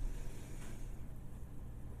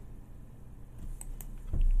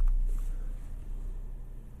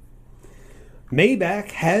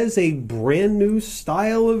 Maybach has a brand new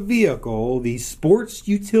style of vehicle, the Sports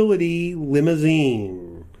Utility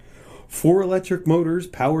Limousine. 4 electric motors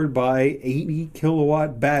powered by 80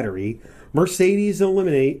 kilowatt battery. Mercedes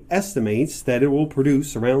estimates that it will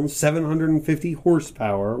produce around 750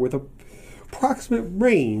 horsepower with an approximate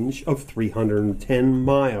range of 310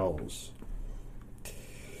 miles.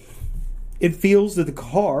 It feels that the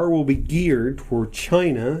car will be geared toward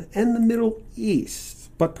China and the Middle East,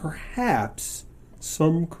 but perhaps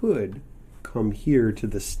some could come here to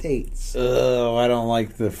the States. Oh, I don't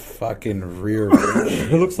like the fucking rear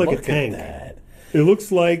range. It looks like a tank. It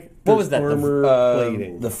looks like what was that? Armor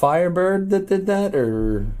plating. The Firebird that did that,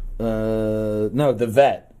 or no, the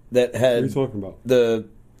Vet that had. What are you talking about? The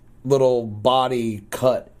little body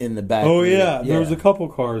cut in the back. Oh yeah, there was a couple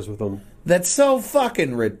cars with them. That's so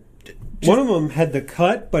fucking ridiculous. One of them had the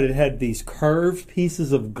cut, but it had these curved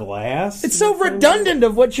pieces of glass. It's so redundant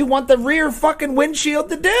of what you want the rear fucking windshield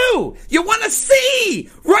to do. You want to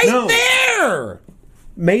see there.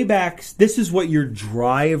 Maybachs, this is what your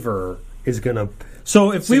driver is going to...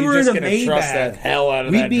 So if we were in a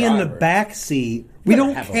Maybach, we'd be in the back seat. We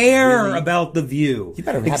don't care about the view. You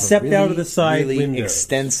better except have a out of the side window.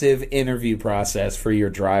 Extensive interview process for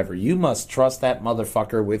your driver. You must trust that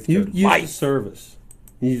motherfucker with your life. Service.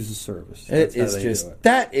 Use the service.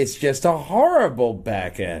 That is just a horrible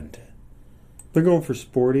back end. They're going for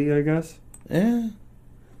sporty, I guess. Yeah.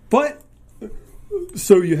 But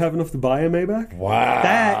so you have enough to buy a Maybach? Wow.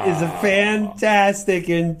 That is a fantastic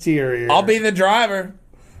interior. I'll be the driver.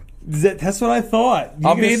 That's what I thought.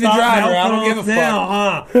 I'll be the driver. I don't give a fuck.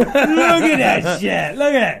 Huh? Look at that shit.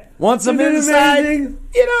 Look at it. Once I'm inside,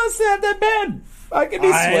 it's not that bad. I can be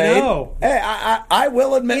swayed. I know. Hey, I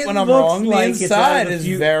will admit when I'm wrong. The inside is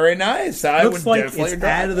very nice. I looks would like definitely it's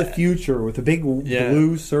out of the future with a big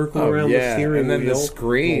blue circle around the steering wheel. And then the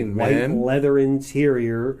screen, white leather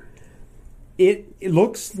interior. It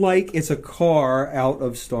looks like it's a car out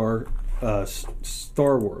of Star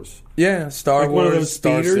Wars. Yeah, Star Wars, one of those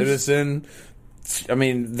Star speeders. Citizen. I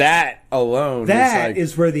mean, that alone. That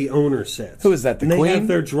is where the owner sits. Who is that? The Queen? They have Queen?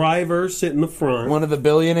 their driver sit in the front. One of the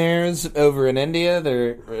billionaires over in India.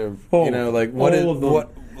 They're,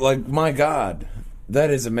 my God,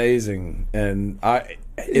 that is amazing. And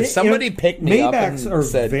if somebody picked me up and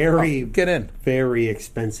said, "Get in," very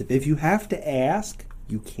expensive. If you have to ask,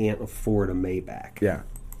 you can't afford a Maybach. Yeah.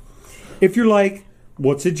 If you're like,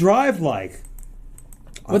 what's it drive like?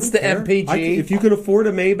 What's the MPG? If you can afford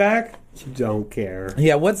a Maybach, you don't care.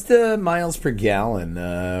 Yeah, what's the miles per gallon?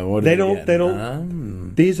 They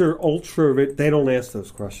don't. These are ultra. They don't ask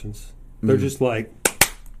those questions. They're just like,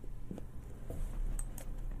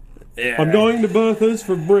 I'm going to Bertha's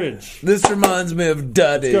for bridge. This reminds me of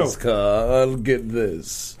Daddy's car. I'll get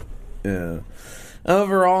this. Yeah.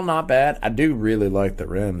 Overall, not bad. I do really like the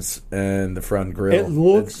rims and the front grille. It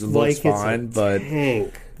looks like fine, it's a but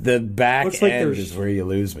tank. the back Looks like end is where you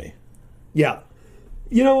lose me. Yeah.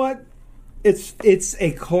 You know what? It's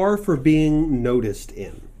a car for being noticed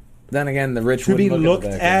in. Then again, the rich To be wouldn't looked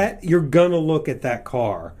look at the back at, you're gonna look at that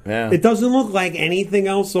car. Yeah. It doesn't look like anything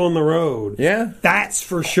else on the road. Yeah. That's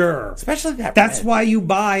for sure. Especially that That's red. why you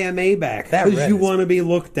buy a Maybach. That Because red you is- want to be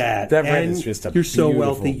looked at. That red and is just a you're so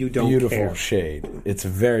beautiful, wealthy you don't beautiful care. shade. It's a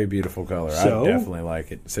very beautiful color. So, I definitely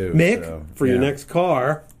like it too. Mick, so, for your yeah. next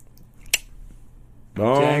car,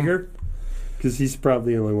 Boom. Jagger, because he's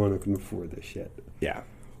probably the only one who can afford this shit. Yeah.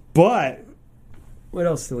 But what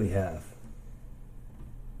else do we have?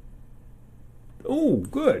 Oh,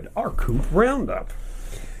 good. Our Coupe Roundup.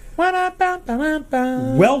 Welcome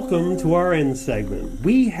to our end segment.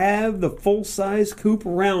 We have the full-size Coupe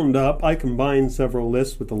Roundup. I combined several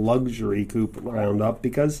lists with the luxury Coupe Roundup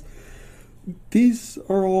because these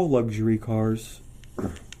are all luxury cars.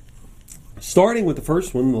 Starting with the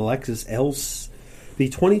first one, the the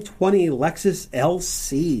 2020 Lexus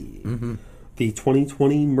LC, the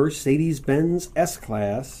 2020 Mercedes-Benz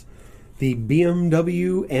S-Class, the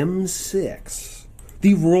BMW M6,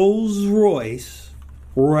 the Rolls-Royce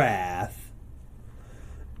Wrath,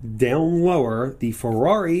 down lower, the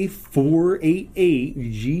Ferrari 488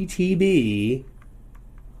 GTB.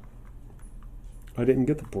 I didn't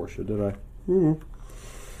get the Porsche, did I?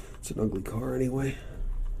 It's an ugly car anyway.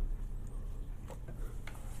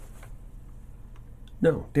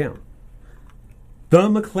 No, down. The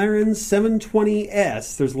McLaren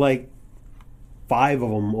 720S. There's like 5 of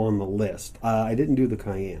them on the list. I didn't do the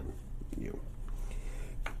Cayenne.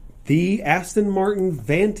 The Aston Martin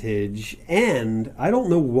Vantage, and I don't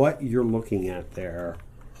know what you're looking at there.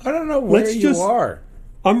 I don't know where you are.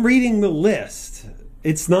 I'm reading the list.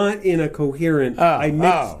 It's not in a coherent. I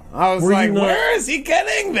was like, where is he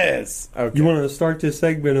getting this? Okay. You want to start this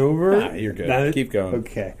segment over? Nah, you're good. Keep going.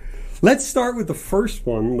 Okay. Let's start with the first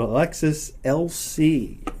one, the Lexus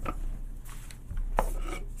LC.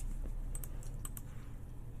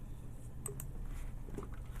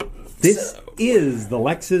 This is the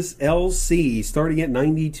Lexus LC, starting at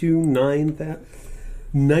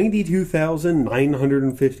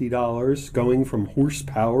 $92,950, going from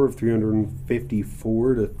horsepower of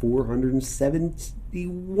 354 to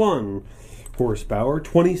 471 horsepower,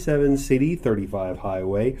 27 city, 35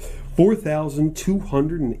 highway,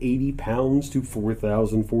 4,280 pounds to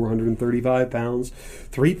 4,435 pounds,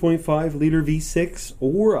 3.5 liter V6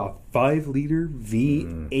 or a 5 liter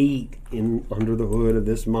V8 in under the hood of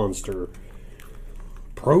this monster.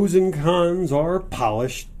 Pros and cons are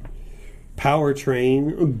polished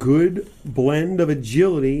powertrain, a good blend of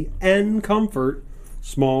agility and comfort,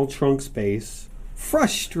 small trunk space,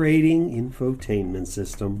 frustrating infotainment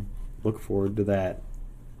system. Look forward to that.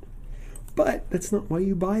 But that's not why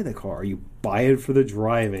you buy the car. You buy it for the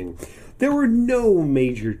driving. There were no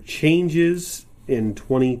major changes in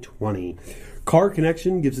 2020. Car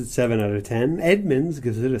Connection gives it 7 out of 10. Edmunds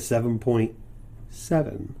gives it a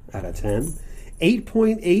 7.7 out of 10.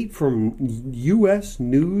 8.8 from U.S.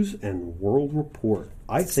 News and World Report.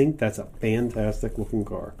 I think that's a fantastic looking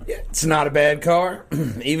car. Yeah, it's not a bad car,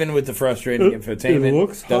 even with the frustrating infotainment. It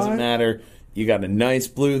looks doesn't hot. matter. You got a nice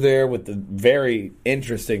blue there with the very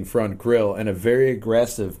interesting front grille and a very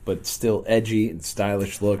aggressive but still edgy and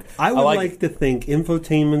stylish look. I would like to think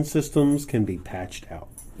infotainment systems can be patched out.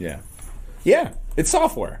 Yeah. Yeah, it's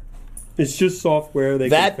software. It's just software.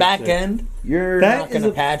 That back end, you're not going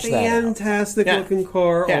to patch that. That is a fantastic looking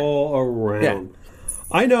car all around. Yeah.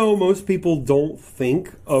 I know most people don't think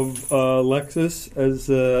of Lexus as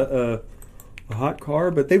a hot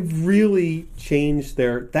car, but they've really changed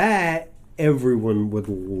that everyone would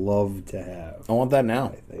love to have. I want that now.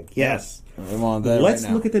 I think. Yes. I want that Let's right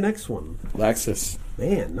now. look at the next one. Lexus.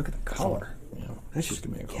 Man, look at the color. Yeah, That's just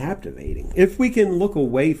gonna be a color. captivating. If we can look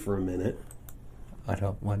away for a minute. I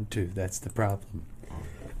don't want to. That's the problem.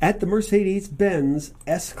 At the Mercedes-Benz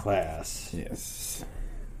S-Class. Yes.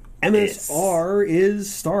 MSR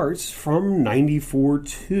starts from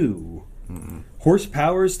 94.2.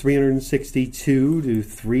 Horsepower is 362 to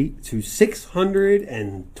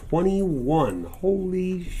 621.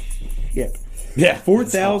 Holy shit. Yeah.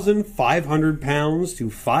 4,500 pounds to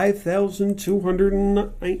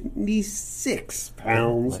 5,296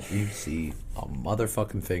 pounds. Let you see a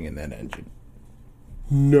motherfucking thing in that engine.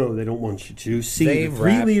 No, they don't want you to see They the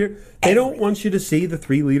 3 wrap liter. They don't want you to see the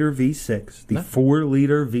 3 liter V6, the 4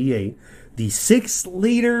 liter V8, the 6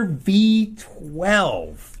 liter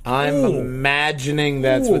V12. I'm imagining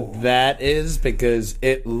that's what that is because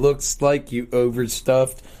it looks like you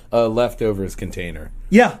overstuffed a leftovers container.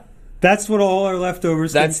 Yeah, That's what all our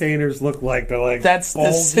leftovers containers look like. They're like that's the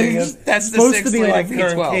bulging. That's the supposed to be like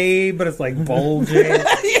V12. concave, but it's like bulging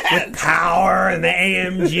with power and the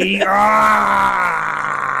AMG.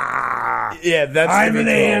 Yeah, that's I'm the an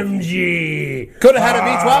V12. AMG. Could have had a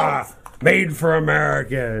V12. Made for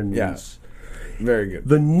Americans. Yes. Very good.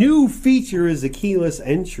 The new feature is a keyless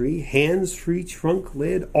entry, hands-free trunk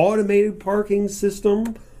lid, automated parking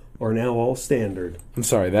system are now all standard. I'm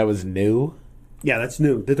sorry, that was new? Yeah, that's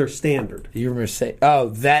new. That they're standard. Your Mercedes. Oh,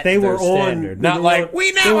 that they were standard. on. Not like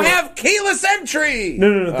we now have keyless entry.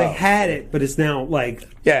 No. They had it, but it's now like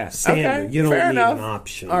standard. Okay. You don't Fair need enough. an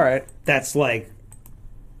option. All right, that's like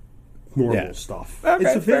normal stuff. Okay,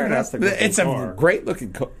 it's a fantastic. It's car. a great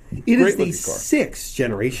looking car. It is the sixth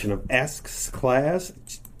generation of S-Class,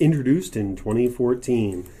 introduced in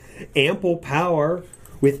 2014. Ample power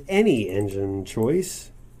with any engine choice.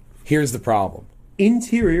 Here's the problem.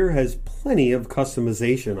 Interior has plenty of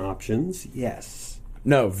customization options. Yes.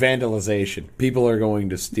 No, vandalization. People are going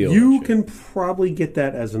to steal You that can probably get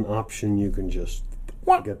that as an option. You can just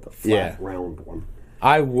get the flat, round one.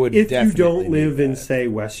 I would if definitely you don't live do in, that. say,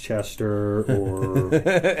 Westchester or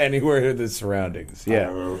anywhere in the surroundings.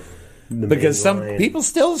 Yeah. The Because main some line. people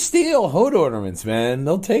still steal hood ornaments, man.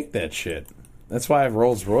 They'll take that shit. That's why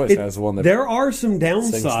Rolls Royce has one that. There are some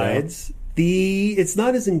sings down. downsides. It's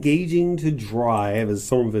not as engaging to drive as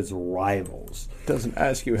some of its rivals. Doesn't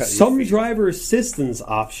ask you how Some you feel. driver assistance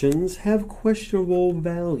options have questionable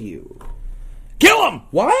value. Kill him!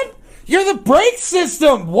 What? You're the brake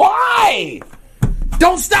system! Why?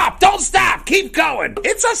 Don't stop! Don't stop! Keep going!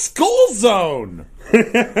 It's a school zone! I'm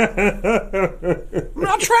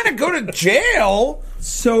not trying to go to jail!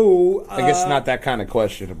 So, I guess not that kind of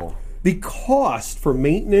questionable. the cost for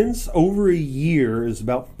maintenance over a year is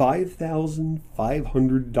about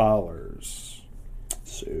 $5,500.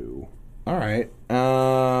 So, All right.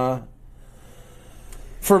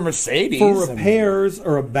 For Mercedes. for repairs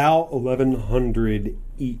are about $1,100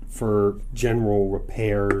 for general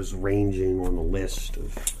repairs, ranging on a list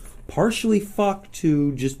of partially fucked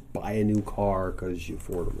to just buy a new car because you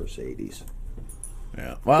afford a Mercedes.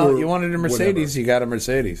 Yeah. Well, Or you wanted a Mercedes, whatever. you got a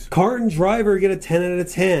Mercedes. Car and Driver get a 10 out of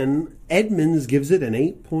 10. Edmunds gives it an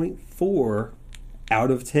 8.4 out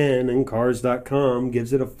of 10, and Cars.com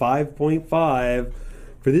gives it a 5.5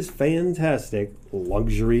 for this fantastic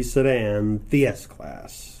luxury sedan, the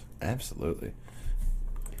S-Class. Absolutely.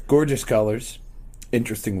 Gorgeous colors.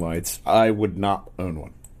 Interesting lights. I would not own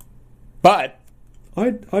one. But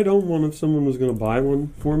I'd own one if someone was going to buy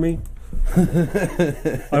one for me.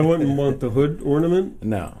 I wouldn't want the hood ornament,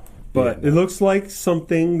 no. but it looks like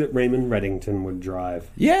something that Raymond Reddington would drive.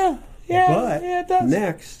 Yeah. But it does.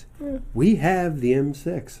 next, we have the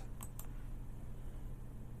M6.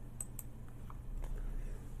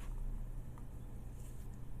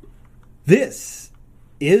 This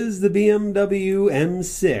is the BMW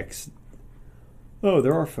M6. Oh,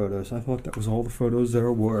 there are photos. I thought that was all the photos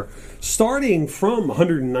there were. Starting from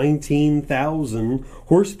 119,000,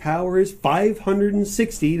 horsepower is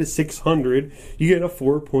 560 to 600. You get a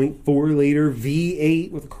 4.4 liter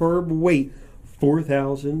V8 with curb weight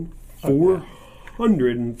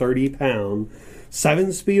 4,430 pounds,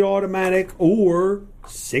 7-speed automatic or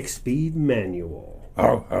 6-speed manual.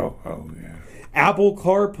 Oh, yeah. Apple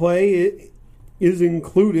CarPlay is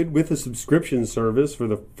included with a subscription service for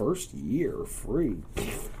the first year free.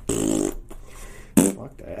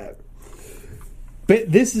 Fuck that.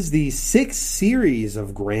 But this is the 6th series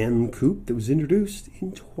of Grand Coupe that was introduced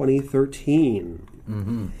in 2013.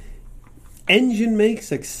 Mm-hmm. Engine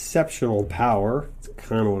makes exceptional power. It's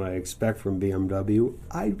kind of what I expect from BMW.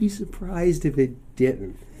 I'd be surprised if it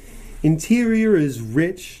didn't. Interior is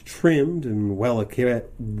rich, trimmed, and well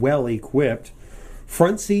equipped.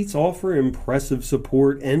 Front seats offer impressive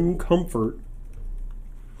support and comfort.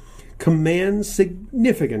 Commands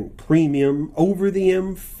significant premium over the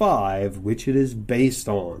M5, which it is based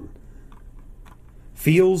on.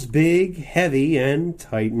 Feels big, heavy, and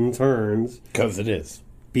tight in turns. Because it is.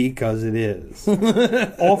 Because it is.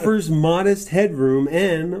 Offers modest headroom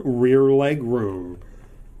and rear leg room.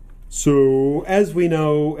 So, as we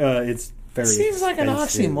know, it's very Seems like an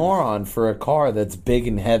expensive. oxymoron for a car that's big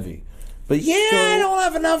and heavy. But I don't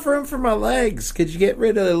have enough room for my legs. Could you get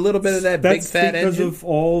rid of a little bit of that big fat That's because engine? of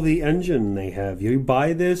all the engine they have. You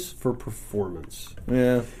buy this for performance.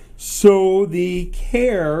 Yeah. So the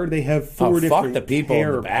care, they have four different fuck the people in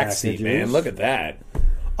care the backseat, packages. man. Look at that.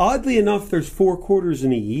 Oddly enough, there's 4 quarters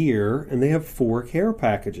in a year, and they have 4 care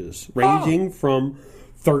packages, ranging from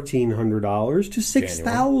 $1,300 to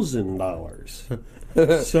 $6,000.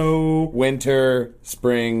 So Winter,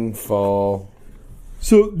 spring, fall.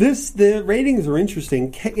 So the ratings are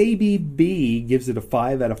interesting. KBB gives it a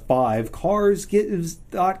 5 out of 5.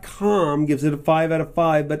 CarsGives.com gives it a 5 out of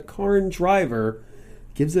 5. But Car and Driver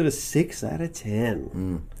gives it a 6 out of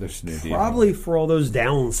 10. They're snooty. Probably for all those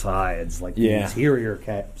downsides, like the interior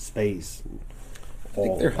space. I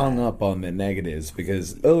think they're hung up on the negatives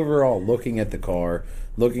because overall, looking at the car,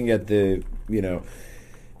 looking at the,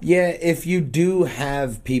 if you do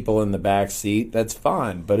have people in the back seat, that's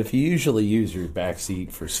fine. But if you usually use your back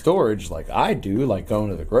seat for storage, like I do, like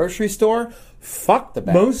going to the grocery store, fuck the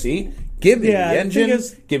back seat. Give me the engine,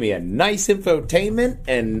 give me a nice infotainment,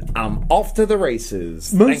 and I'm off to the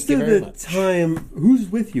races. Most of the time, who's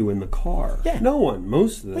with you in the car? Yeah. No one.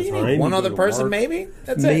 Most of the time. One other person, maybe?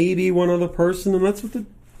 That's maybe one other person, and that's what they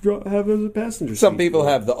have as a passenger seat. Some people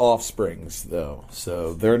have the offsprings, though,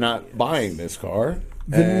 so they're not buying this car.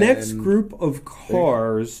 The next group of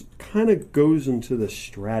cars kind of goes into the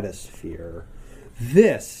stratosphere.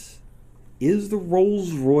 This is the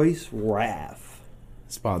Rolls-Royce Wrath.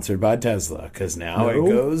 Sponsored by Tesla, because now it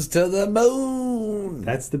goes to the moon.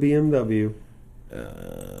 That's the BMW. There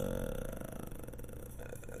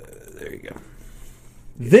you go.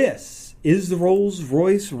 This is the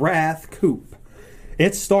Rolls-Royce Wrath Coupe.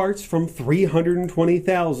 It starts from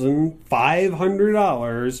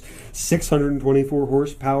 $320,500, 624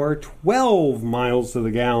 horsepower, 12 miles to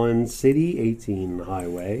the gallon, city, 18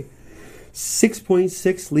 highway,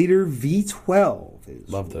 6.6 liter V12.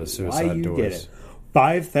 Love those suicide doors. Get it.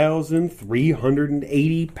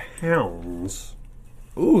 5,380 pounds.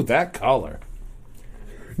 Ooh, that color.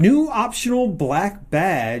 New optional black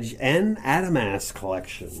badge and Adamas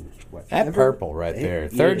collection. That purple right there.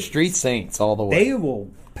 3rd Street Saints all the way. They will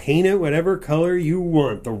paint it whatever color you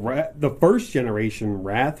want. The first generation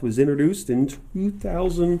Wrath was introduced in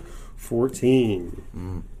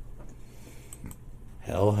 2014.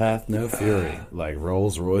 Hell hath no fury, like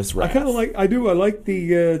Rolls-Royce Wrath. I like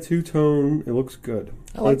the two-tone. It looks good.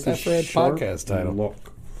 I like that for a podcast title. Look.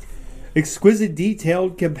 Exquisite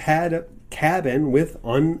detailed cabin with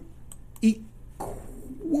we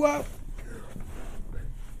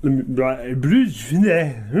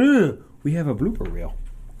have a blooper reel.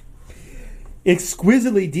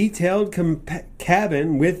 Exquisitely detailed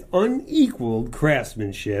cabin with unequaled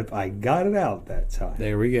craftsmanship. I got it out that time.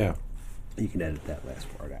 There we go. You can edit that last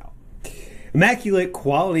part out. Immaculate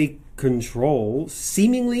quality control,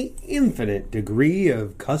 seemingly infinite degree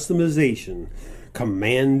of customization,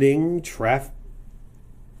 commanding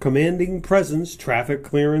presence, traffic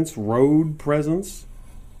clearance, road presence.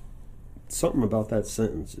 Something about that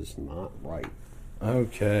sentence is not right.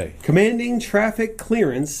 Okay. Commanding traffic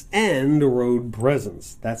clearance and road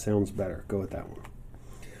presence. That sounds better. Go with that one.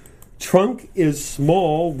 Trunk is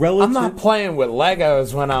small relative. I'm not playing with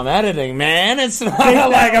Legos when I'm editing, man. It's not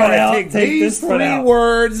like I'm going to take these three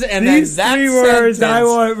words and these then that three words sentence, I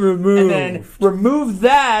want removed. and then remove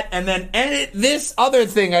that and then edit this other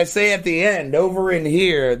thing I say at the end over in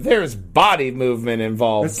here. There's body movement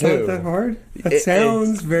involved That's too. not that hard. That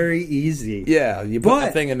sounds very easy. Yeah, you put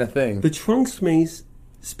the thing in the thing. The trunk space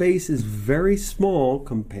is very small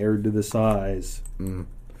compared to the size.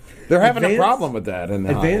 They're having a problem with that. In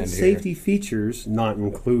the advanced safety features not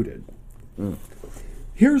included.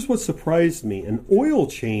 Here's what surprised me. An oil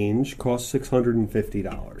change costs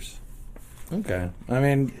 $650. Okay. I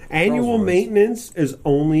mean, annual maintenance is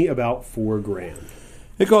only about $4,000.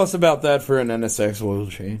 It costs about that for an NSX oil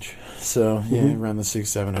change. So, yeah, around the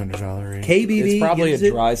 $600-$700 range. KBB it's probably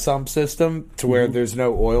a dry sump system to where there's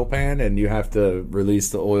no oil pan and you have to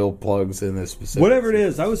release the oil plugs in this specific whatever it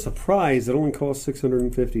is, I was surprised it only costs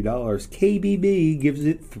 $650. KBB gives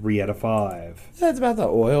it 3 out of 5. That's about the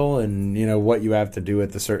oil and, what you have to do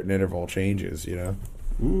at the certain interval changes,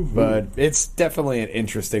 But it's definitely an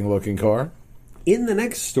interesting looking car. In the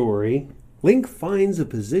next story, Link finds a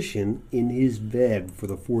position in his bed for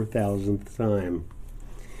the 4,000th time.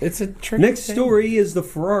 It's a tricky Next story is the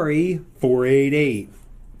Ferrari 488.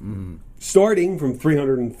 Starting from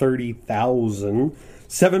 330,000,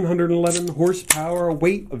 711 horsepower,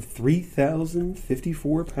 weight of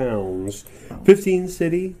 3,054 pounds, 15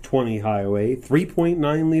 city, 20 highway,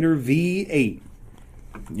 3.9 liter V8.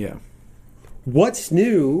 Yeah. What's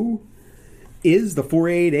new is the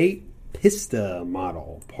 488 Pista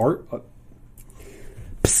model,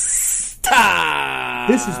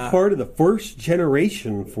 This is part of the first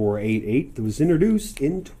generation 488 that was introduced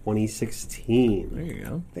in 2016. There you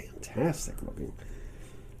go. Fantastic looking.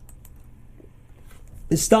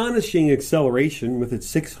 Astonishing acceleration with its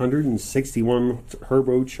 661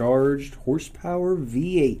 turbocharged horsepower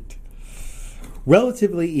V8.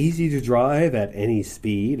 Relatively easy to drive at any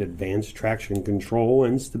speed, advanced traction control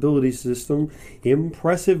and stability system,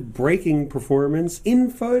 impressive braking performance,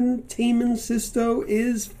 infotainment system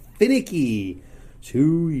is finicky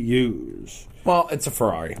to use. Well, it's a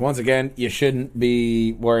Ferrari. Once again, you shouldn't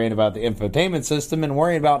be worrying about the infotainment system and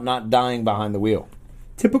worrying about not dying behind the wheel.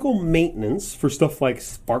 Typical maintenance for stuff like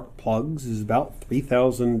spark plugs is about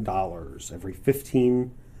 $3,000. Every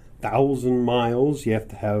 15,000 miles, you have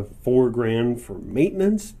to have $4,000 for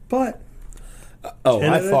maintenance, but...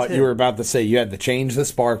 I thought you were about to say you had to change the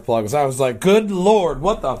spark plugs. I was like, good Lord,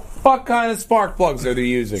 what the fuck kind of spark plugs are they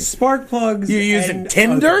using? Spark plugs You using and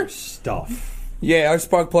tinder? other stuff. Yeah, our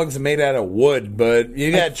spark plugs are made out of wood, but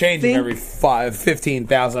you got to change them every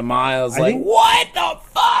 15,000 miles. What the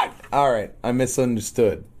fuck? All right, I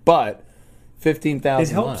misunderstood. But 15,000 miles.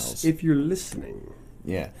 It helps if you're listening.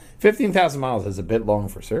 Yeah. 15,000 miles is a bit long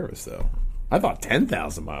for service, though. I thought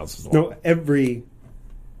 10,000 miles was long.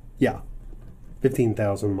 No,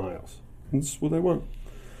 15,000 miles. That's what I want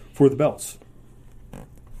for the belts.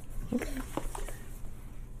 Okay.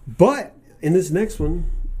 But in this next one,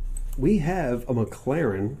 we have a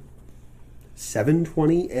McLaren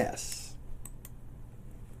 720S.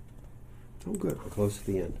 Oh, good. We're close to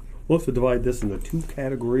the end. We'll have to divide this into two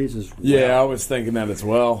categories as well. Yeah, I was thinking that as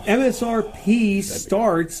well. MSRP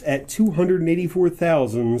starts at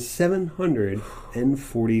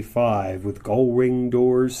 $284,745 with gull ring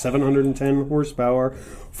doors, 710 horsepower,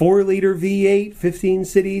 4-liter V8, 15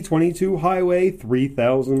 city, 22 highway,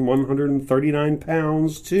 3,139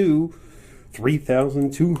 pounds to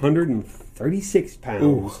 3,236 pounds.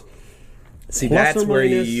 Ooh. See, that's where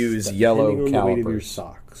you use yellow calipers. The weight of your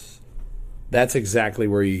socks. That's exactly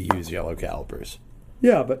where you use yellow calipers.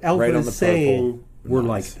 Yeah, but Alpha right is saying we're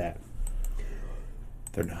like that.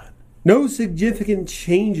 They're not. No significant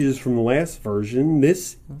changes from the last version.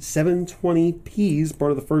 This 720p is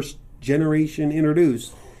part of the first generation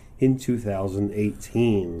introduced in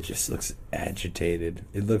 2018. It just looks agitated.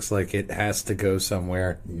 It looks like it has to go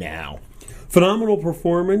somewhere now. Phenomenal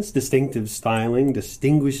performance, distinctive styling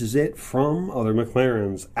distinguishes it from other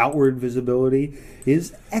McLarens. Outward visibility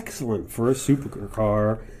is excellent for a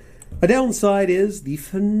supercar. A downside is the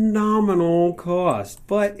phenomenal cost,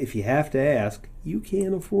 but if you have to ask, you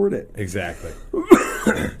can't afford it. Exactly.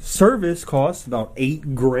 Service costs about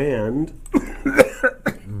 $8,000.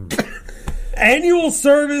 Annual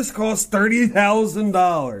service costs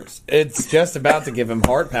 $30,000. It's just about to give him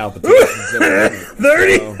heart palpitations.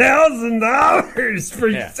 $30,000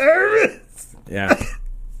 for service. Yeah.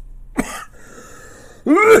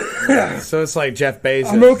 So it's like Jeff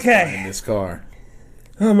Bezos. I'm okay in this car.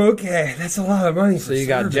 I'm okay. That's a lot of money. So you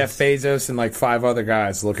got Jeff Bezos and like 5 other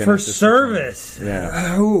guys looking for at this service. Car.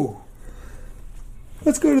 Yeah. Ooh.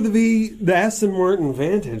 Let's go to the Aston Martin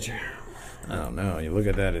Vantage. I don't know. You look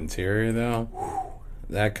at that interior, though.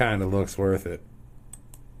 That kind of looks worth it.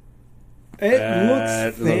 It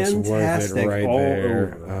looks fantastic worth it right all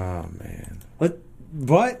there. over. Oh, man.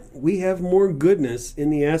 But we have more goodness in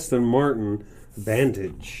the Aston Martin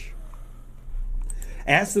Vantage.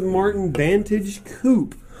 Aston Martin Vantage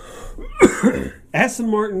Coupe. Aston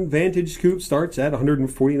Martin Vantage Coupe starts at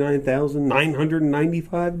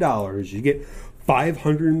 $149,995. You get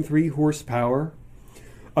 503 horsepower,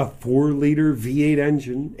 a 4-liter V8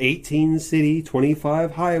 engine, 18 city,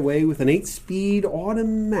 25 highway with an 8-speed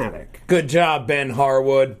automatic. Good job, Ben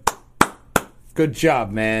Harwood. Good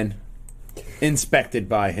job, man. Inspected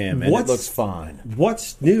by him, and it looks fine.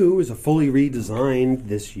 What's new is a fully redesigned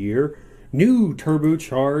this year. New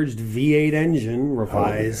turbocharged V8 engine,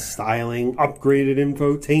 revised styling, upgraded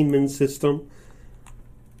infotainment system.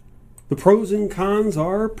 The pros and cons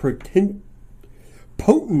are potent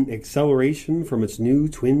acceleration from its new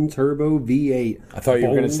twin-turbo V8. I thought you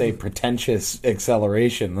were going to say pretentious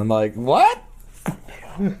acceleration. I'm like, what?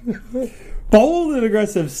 Bold and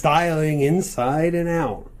aggressive styling inside and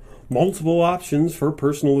out. Multiple options for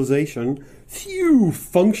personalization. Few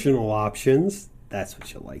functional options. That's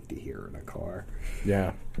what you like to hear in a car.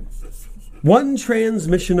 Yeah. One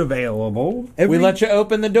transmission available. We let you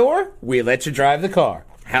open the door. We let you drive the car.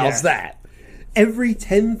 How's that? Every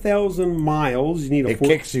 10,000 miles, you need it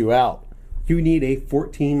kicks you out. You need a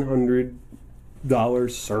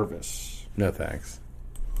 $1,400 service. No thanks.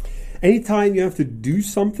 Anytime you have to do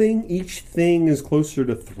something, each thing is closer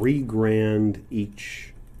to $3,000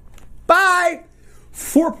 each. Bye!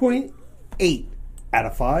 4.8 out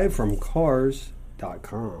of 5 from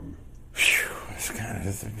Cars.com.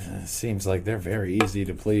 It seems like they're very easy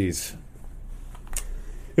to please.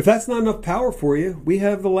 If that's not enough power for you, we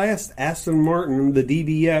have the last Aston Martin, the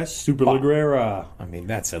DBS Superleggera. I mean,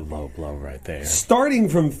 that's a low blow right there. Starting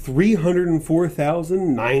from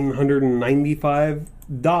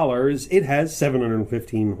 $304,995, it has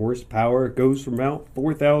 715 horsepower. It goes from about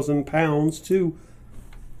 4,000 pounds to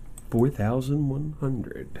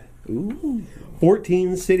 4,100. Ooh.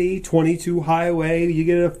 14 city, 22 highway. You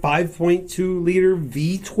get a 5.2 liter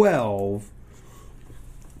V12.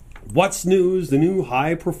 What's news? The new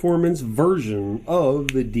high-performance version of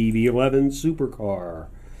the DB11 supercar.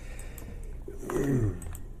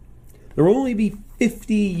 There will only be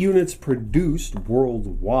 50 units produced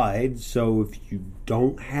worldwide, so if you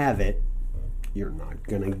don't have it, you're not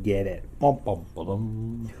going to get it. Part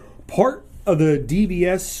of the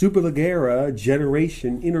DBS Superleggera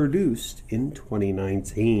generation introduced in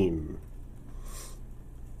 2019.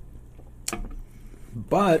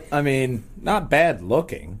 But, I mean, not bad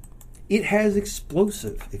looking. It has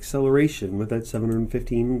explosive acceleration with that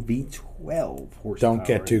 715 V12 horsepower. Don't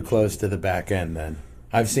get too close to the back end, then.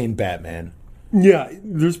 I've seen Batman. Yeah,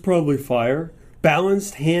 there's probably fire.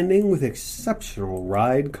 Balanced handling with exceptional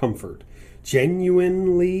ride comfort.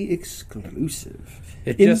 Genuinely exclusive.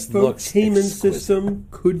 It just looks Infotainment exquisite. system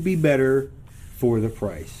could be better for the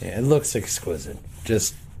price. Yeah, it looks exquisite.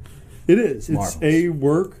 Just It is. marvelous. It's a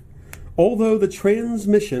work. Although the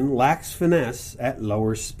transmission lacks finesse at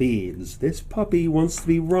lower speeds, this puppy wants to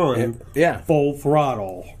be run full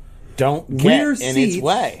throttle. Don't get Rear in its seats.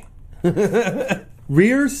 way.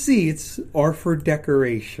 Rear seats are for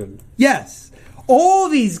decoration. Yes, all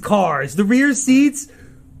these cars, the rear seats,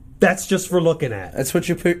 that's just for looking at. That's what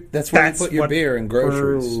you put. That's where you put your what beer and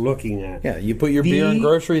groceries. we're looking at. Yeah, you put your beer and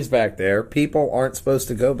groceries back there. People aren't supposed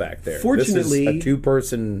to go back there. Fortunately- this is a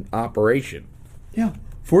two-person operation. Yeah.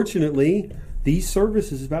 Fortunately, the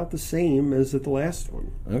service is about the same as at the last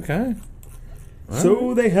one. Okay.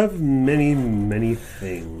 So they have many, many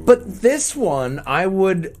things. But this one, I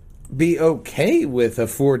would be okay with a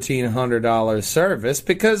 $1,400 service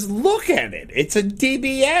because look at it. It's a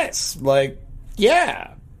DBS. Like,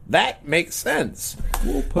 yeah, that makes sense.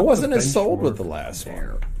 I wasn't as sold with the last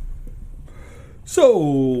one. So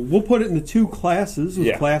we'll put it into two classes, with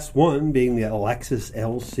Yeah. Class 1 being the Lexus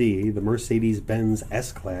LC, the Mercedes-Benz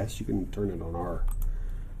S-Class. You can turn it on our...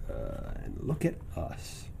 and look at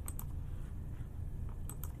us.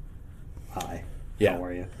 Hi. Yeah. How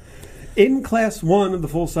are you? In Class 1 of the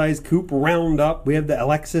full-size coupe roundup, we have the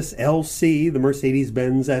Lexus LC, the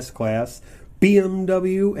Mercedes-Benz S-Class,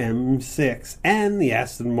 BMW M6, and the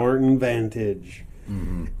Aston Martin Vantage.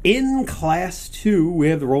 In Class 2,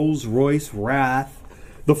 we have the Rolls-Royce Wrath,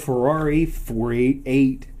 the Ferrari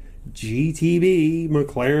 488 GTB,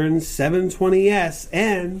 McLaren 720S,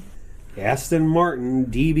 and the Aston Martin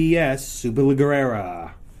DBS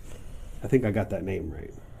Superleggera. I think I got that name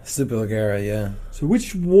right. Superleggera, yeah. So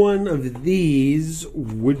which one of these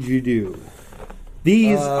would you do?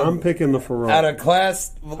 These, I'm picking the Ferrari. Out of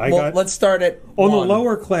class, let's start at On one. the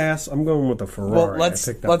lower class, I'm going with the Ferrari. Well, let's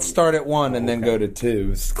I picked that one. start at one and then go to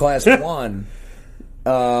two. Class 1,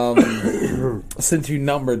 since you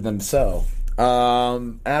numbered them so. I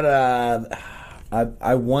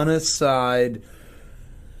want to side.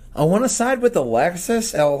 I want to side with the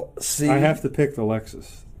Lexus LC. I have to pick the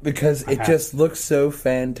Lexus. Because it just looks so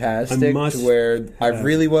fantastic to where I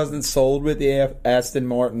really wasn't sold with the Aston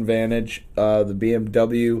Martin Vantage. The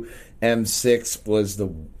BMW M6 was the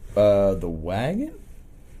wagon?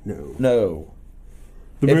 No.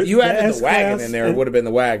 If you added the wagon in there, it would have been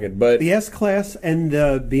the wagon. But the S-Class and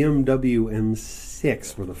the BMW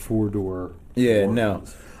M6 were the four-door. Yeah, ones. no.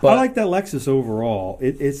 I like that Lexus overall.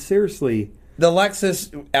 It's seriously... The Lexus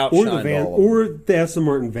outshined all of them. Or the Aston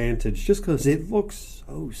Martin Vantage, just because it looks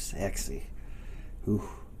so sexy. Ooh.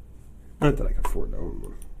 Not that I can afford to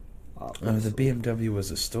own one. The BMW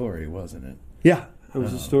was a story, wasn't it? Yeah, that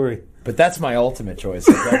was a story. But that's my ultimate choice.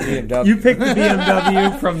 I got BMW. You picked the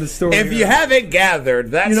BMW from the story. If you haven't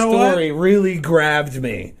gathered, that story what? really grabbed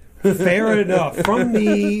me. Fair enough. From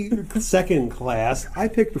the second class, I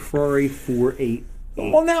picked the Ferrari 488.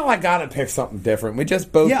 Well, now I gotta pick something different. We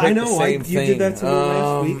just both picked the same thing. You did that to me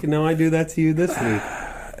last week, and now I do that to you this week.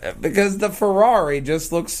 Because the Ferrari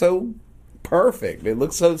just looks so perfect. It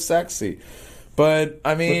looks so sexy. But,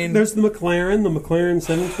 I mean... There's the McLaren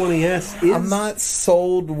 720S. I'm not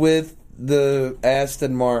sold with the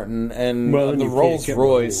Aston Martin, and the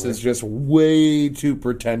Rolls-Royce is just way too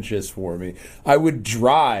pretentious for me. I would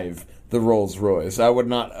drive the Rolls-Royce. I would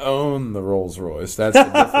not own the Rolls-Royce. That's the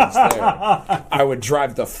difference there. I would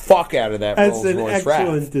drive the fuck out of that Rolls-Royce Wrath. That's an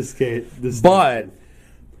excellent distinction. But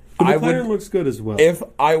The McLaren looks good as well. If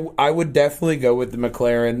I would definitely go with the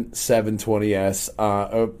McLaren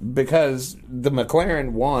 720S because the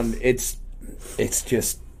McLaren one, it's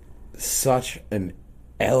just such an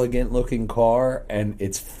elegant looking car, and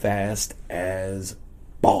it's fast as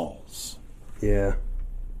balls. Yeah.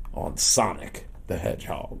 On Sonic the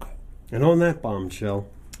Hedgehog. And on that bombshell,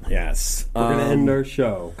 yes, we're going to end our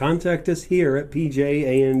show. Contact us here at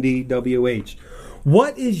PJANDWH.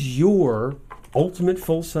 What is your ultimate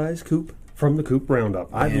full-size coupe from the Coupe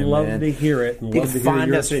Roundup? I'd love to hear it. And you love can to hear find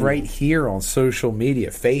your us opinion. right here on social media,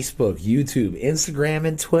 Facebook, YouTube, Instagram,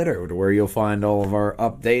 and Twitter, where you'll find all of our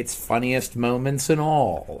updates, funniest moments, and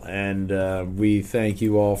all. And we thank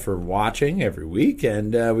you all for watching every week,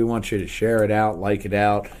 and we want you to share it out, like it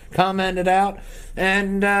out, comment it out.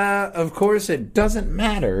 And, of course, it doesn't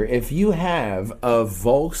matter if you have a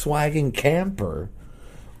Volkswagen camper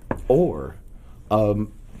or a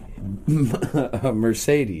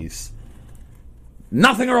Mercedes.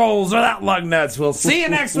 Nothing rolls without Lugnutz. We'll see you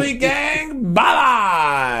next week, gang.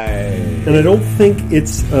 Bye-bye. And I don't think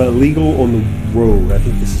it's legal on the road. I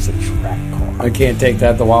think this is a track car. I can't take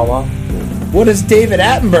that to Wawa. What is David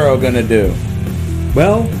Attenborough going to do?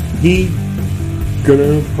 Well, he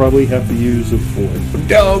gonna probably have to use a Ford.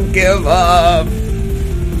 Don't give up.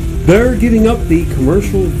 They're giving up the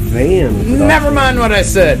commercial van. Never mind what I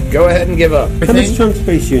said. Go ahead and give up. How much trunk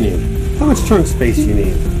space you need? How much trunk space you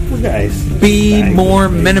need? Well, guys, Be more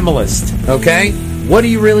minimalist, okay? What do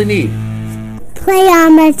you really need? Play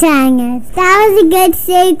on my tangers. That was a good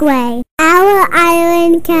segue. Our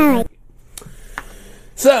Island Kelly.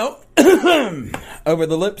 So, over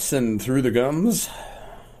the lips and through the gums,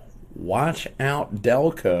 watch out,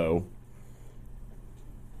 Delco.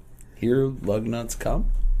 Hear Lugnutz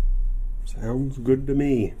come? Sounds good to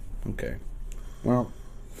me. Okay. Well,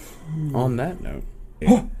 on that note.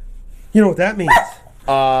 You know what that means?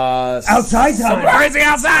 Outside time. Crazy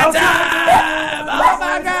outside time! Oh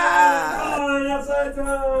my God! Outside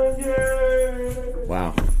time, yeah.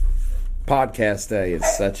 Wow. Podcast day is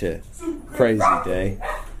such a crazy day.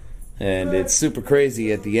 And it's super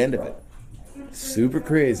crazy at the end of it. Super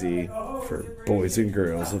crazy for boys and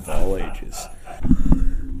girls of all ages.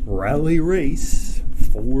 Rally Race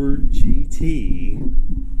Ford GT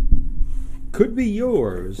could be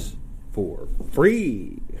yours for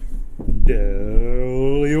free.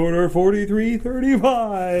 Daily order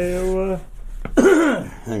 4335.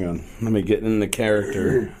 Hang on. Let me get in the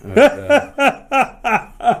character of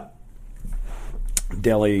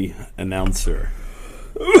deli announcer.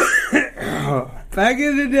 Back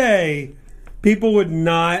in the day, people would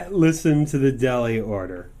not listen to the deli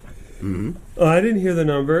order. Mm-hmm. I didn't hear the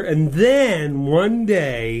number, and then one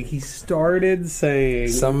day he started saying,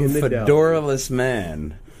 Some in the fedoraless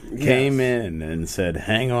man came in and said,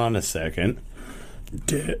 "Hang on a second.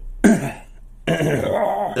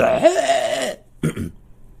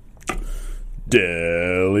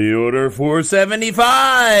 Deli order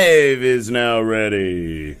 475 is now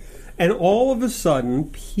ready." and all of a sudden,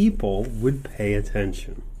 people would pay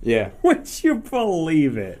attention. Yeah. Would you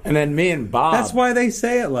believe it? And then me and Bob. That's why they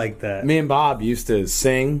say it like that. Me and Bob used to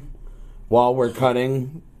sing while we're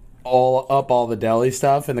cutting all the deli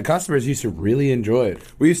stuff, and the customers used to really enjoy it.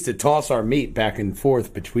 We used to toss our meat back and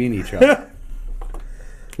forth between each other.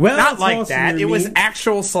 Well, Not like tossing that. your It was meat-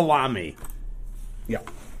 actual salami. Yeah.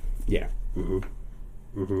 Yeah.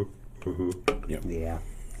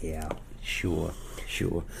 Yeah. Sure.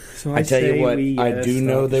 So I tell you say what, we, I do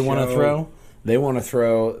know start they the want to show. throw. They want to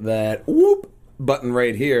throw that whoop button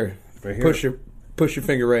right here. Right here. Push your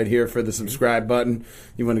finger right here for the subscribe button.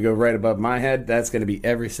 You want to go right above my head? That's going to be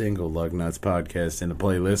every single Lugnutz podcast in the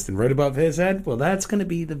playlist. And right above his head, well, that's going to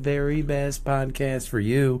be the very best podcast for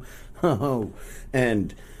you. Oh,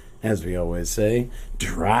 and as we always say,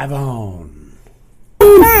 drive on.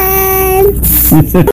 Friends.